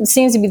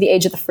 Seems to be the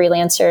age of the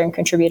freelancer and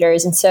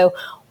contributors, and so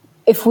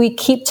if we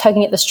keep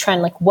tugging at this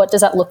trend, like what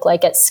does that look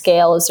like at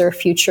scale? Is there a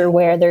future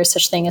where there's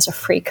such thing as a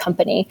free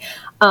company?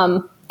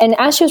 And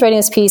as she was writing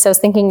this piece, I was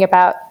thinking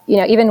about,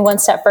 even one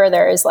step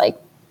further is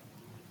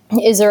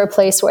there a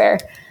place where,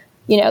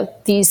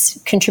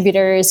 these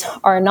contributors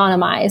are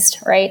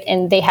anonymized, right?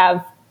 And they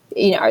have,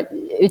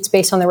 it's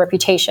based on their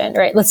reputation,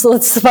 right?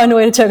 Let's find a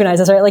way to tokenize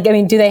this,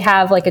 right? Do they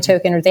have like a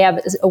token, or do they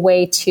have a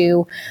way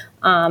to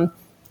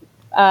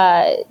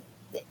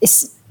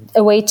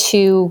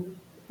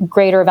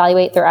grade or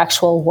evaluate their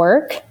actual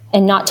work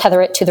and not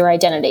tether it to their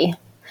identity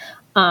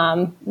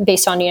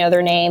based on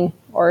their name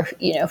or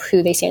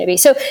who they seem to be.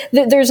 So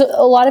there's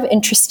a lot of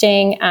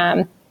interesting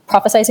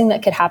prophesizing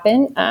that could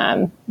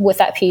happen with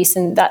that piece,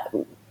 and that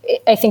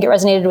I think it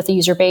resonated with the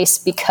user base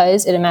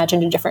because it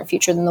imagined a different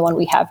future than the one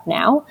we have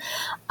now,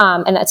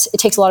 and it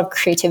takes a lot of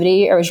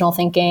creativity, original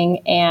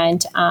thinking,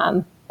 and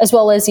as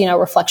well as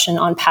reflection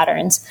on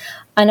patterns.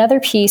 Another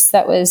piece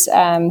that was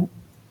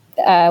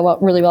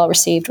really well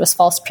received was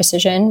False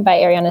Precision by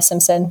Ariana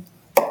Simpson.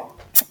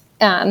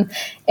 And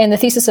the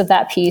thesis of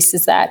that piece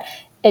is that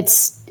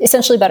it's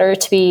essentially better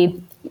to be,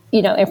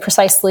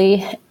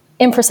 imprecisely,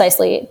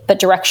 but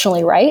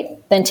directionally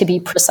right than to be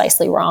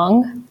precisely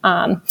wrong.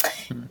 In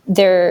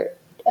it,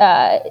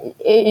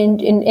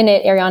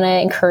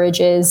 Ariana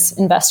encourages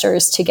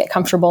investors to get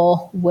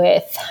comfortable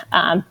with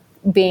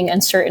being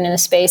uncertain in a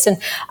space. And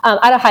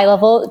at a high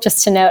level,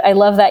 just to note, I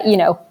love that,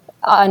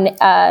 on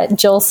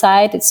Jill's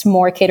side, it's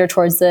more catered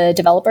towards the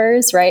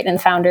developers, right,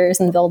 and founders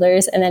and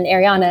builders, and then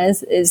Ariana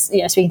is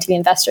speaking to the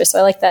investors. So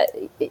I like that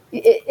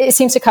it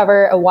seems to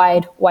cover a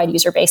wide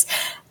user base.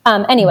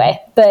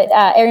 Anyway, but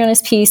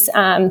Ariana's piece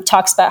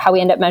talks about how we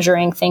end up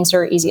measuring things that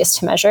are easiest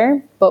to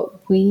measure,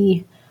 but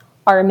we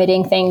are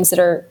omitting things that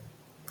are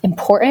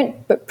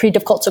important but pretty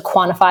difficult to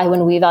quantify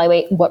when we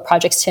evaluate what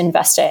projects to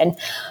invest in.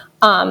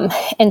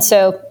 And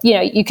so,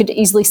 you could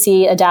easily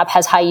see a dApp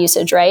has high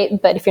usage,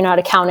 right? But if you're not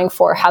accounting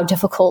for how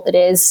difficult it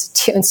is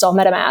to install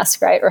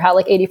MetaMask, right? Or how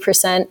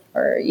 80%,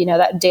 or,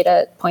 that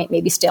data point may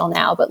be stale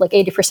now, but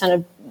 80%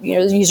 of,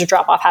 user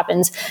drop off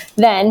happens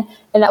then,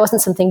 and that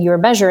wasn't something you were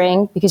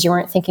measuring because you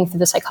weren't thinking through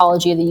the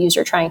psychology of the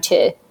user trying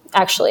to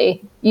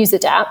actually use the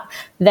dApp,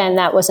 then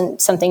that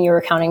wasn't something you were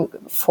accounting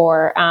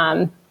for,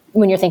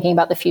 when you're thinking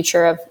about the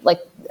future of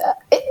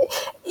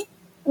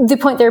the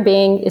point there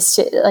being is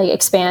to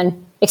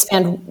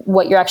expand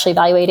what you're actually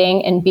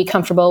evaluating and be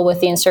comfortable with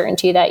the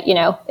uncertainty that,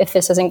 if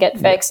this doesn't get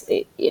fixed,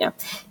 you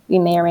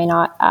may or may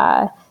not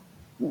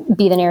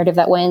be the narrative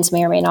that wins,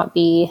 may or may not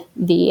be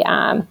the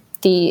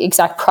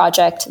exact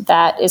project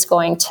that is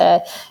going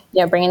to,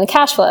 bring in the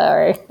cash flow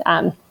or,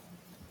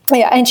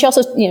 and she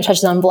also,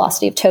 touches on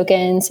velocity of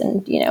tokens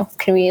and,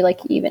 can we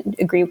even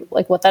agree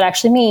what that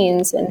actually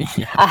means and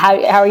how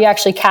are you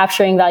actually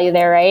capturing value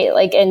there,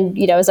 right? And,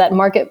 is that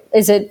market,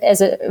 is it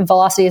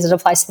velocity as it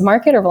applies to the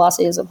market or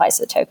velocity as it applies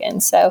to the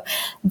token? So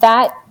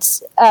that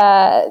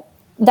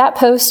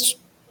post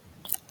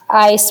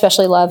I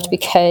especially loved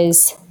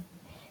because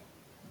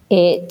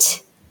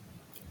it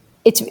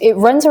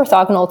runs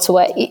orthogonal to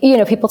what,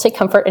 people take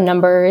comfort in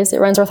numbers.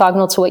 It runs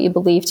orthogonal to what you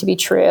believe to be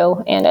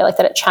true. And I like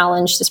that it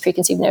challenged this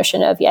preconceived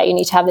notion of, you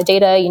need to have the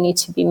data, you need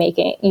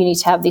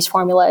to have these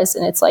formulas.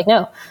 And it's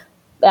no,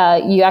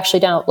 you actually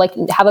don't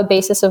have a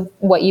basis of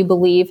what you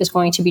believe is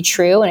going to be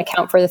true and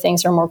account for the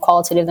things that are more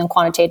qualitative than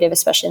quantitative,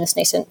 especially in this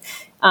nascent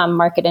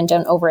market, and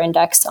don't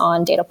over-index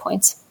on data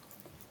points.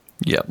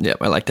 Yeah,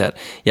 I like that.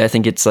 Yeah, I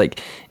think it's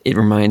it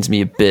reminds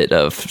me a bit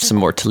of some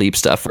more Taleb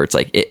stuff where it's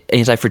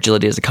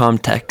anti-fragility as a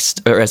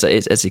context or as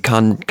a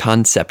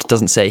concept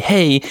doesn't say,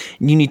 hey,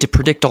 you need to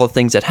predict all the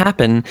things that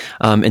happen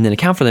and then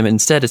account for them.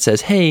 Instead, it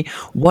says, hey,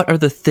 what are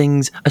the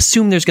things?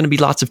 Assume there's going to be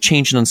lots of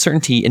change and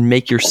uncertainty, and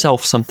make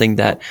yourself something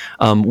that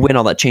when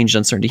all that change and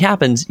uncertainty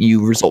happens,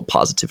 you result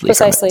positively.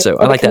 Precisely. From it.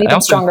 So I like that.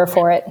 Even stronger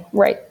for it,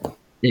 right?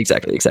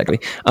 Exactly.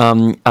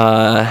 And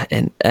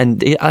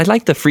I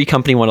like the Free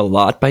Company one a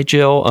lot by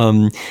Jill.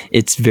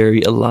 It's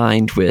very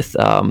aligned with,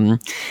 the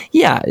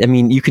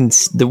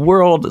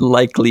world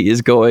likely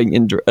is going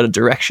in a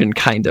direction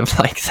kind of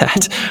like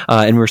that.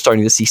 And we're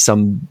starting to see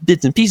some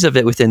bits and pieces of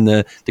it within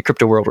the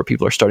crypto world where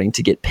people are starting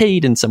to get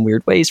paid in some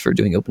weird ways for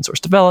doing open source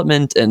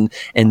development. And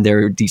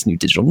there are these new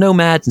digital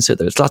nomads. And so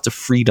there's lots of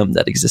freedom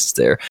that exists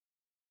there.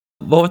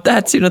 Well, with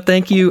that, Soona,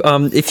 thank you.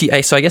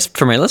 So I guess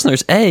for my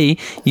listeners,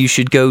 you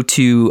should go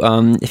to,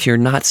 if you're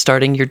not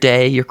starting your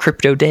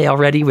crypto day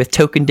already with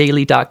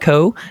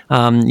tokendaily.co,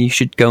 you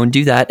should go and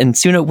do that. And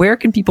Soona, where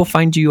can people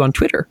find you on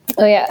Twitter?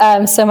 Oh,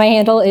 yeah. So my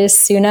handle is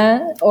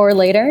Soona or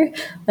later.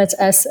 That's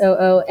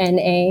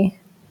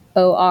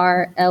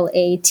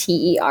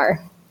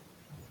SOONAORLATER.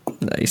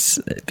 Nice,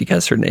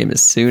 because her name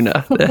is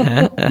Soona.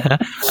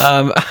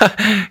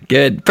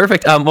 Good,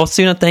 perfect. Well,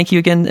 Soona, thank you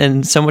again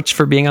and so much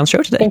for being on the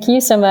show today. Thank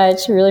you so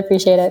much. Really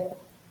appreciate it.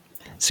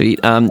 Sweet.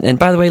 And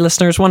by the way,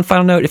 listeners, one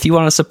final note, if you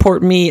want to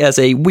support me as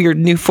a weird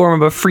new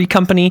form of a free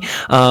company,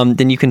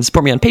 then you can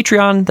support me on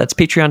Patreon. That's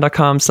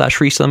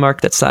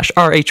patreon.com/RhysLandmark. That's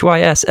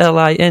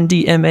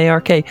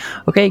 /RhysLandmark.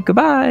 Okay,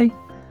 goodbye.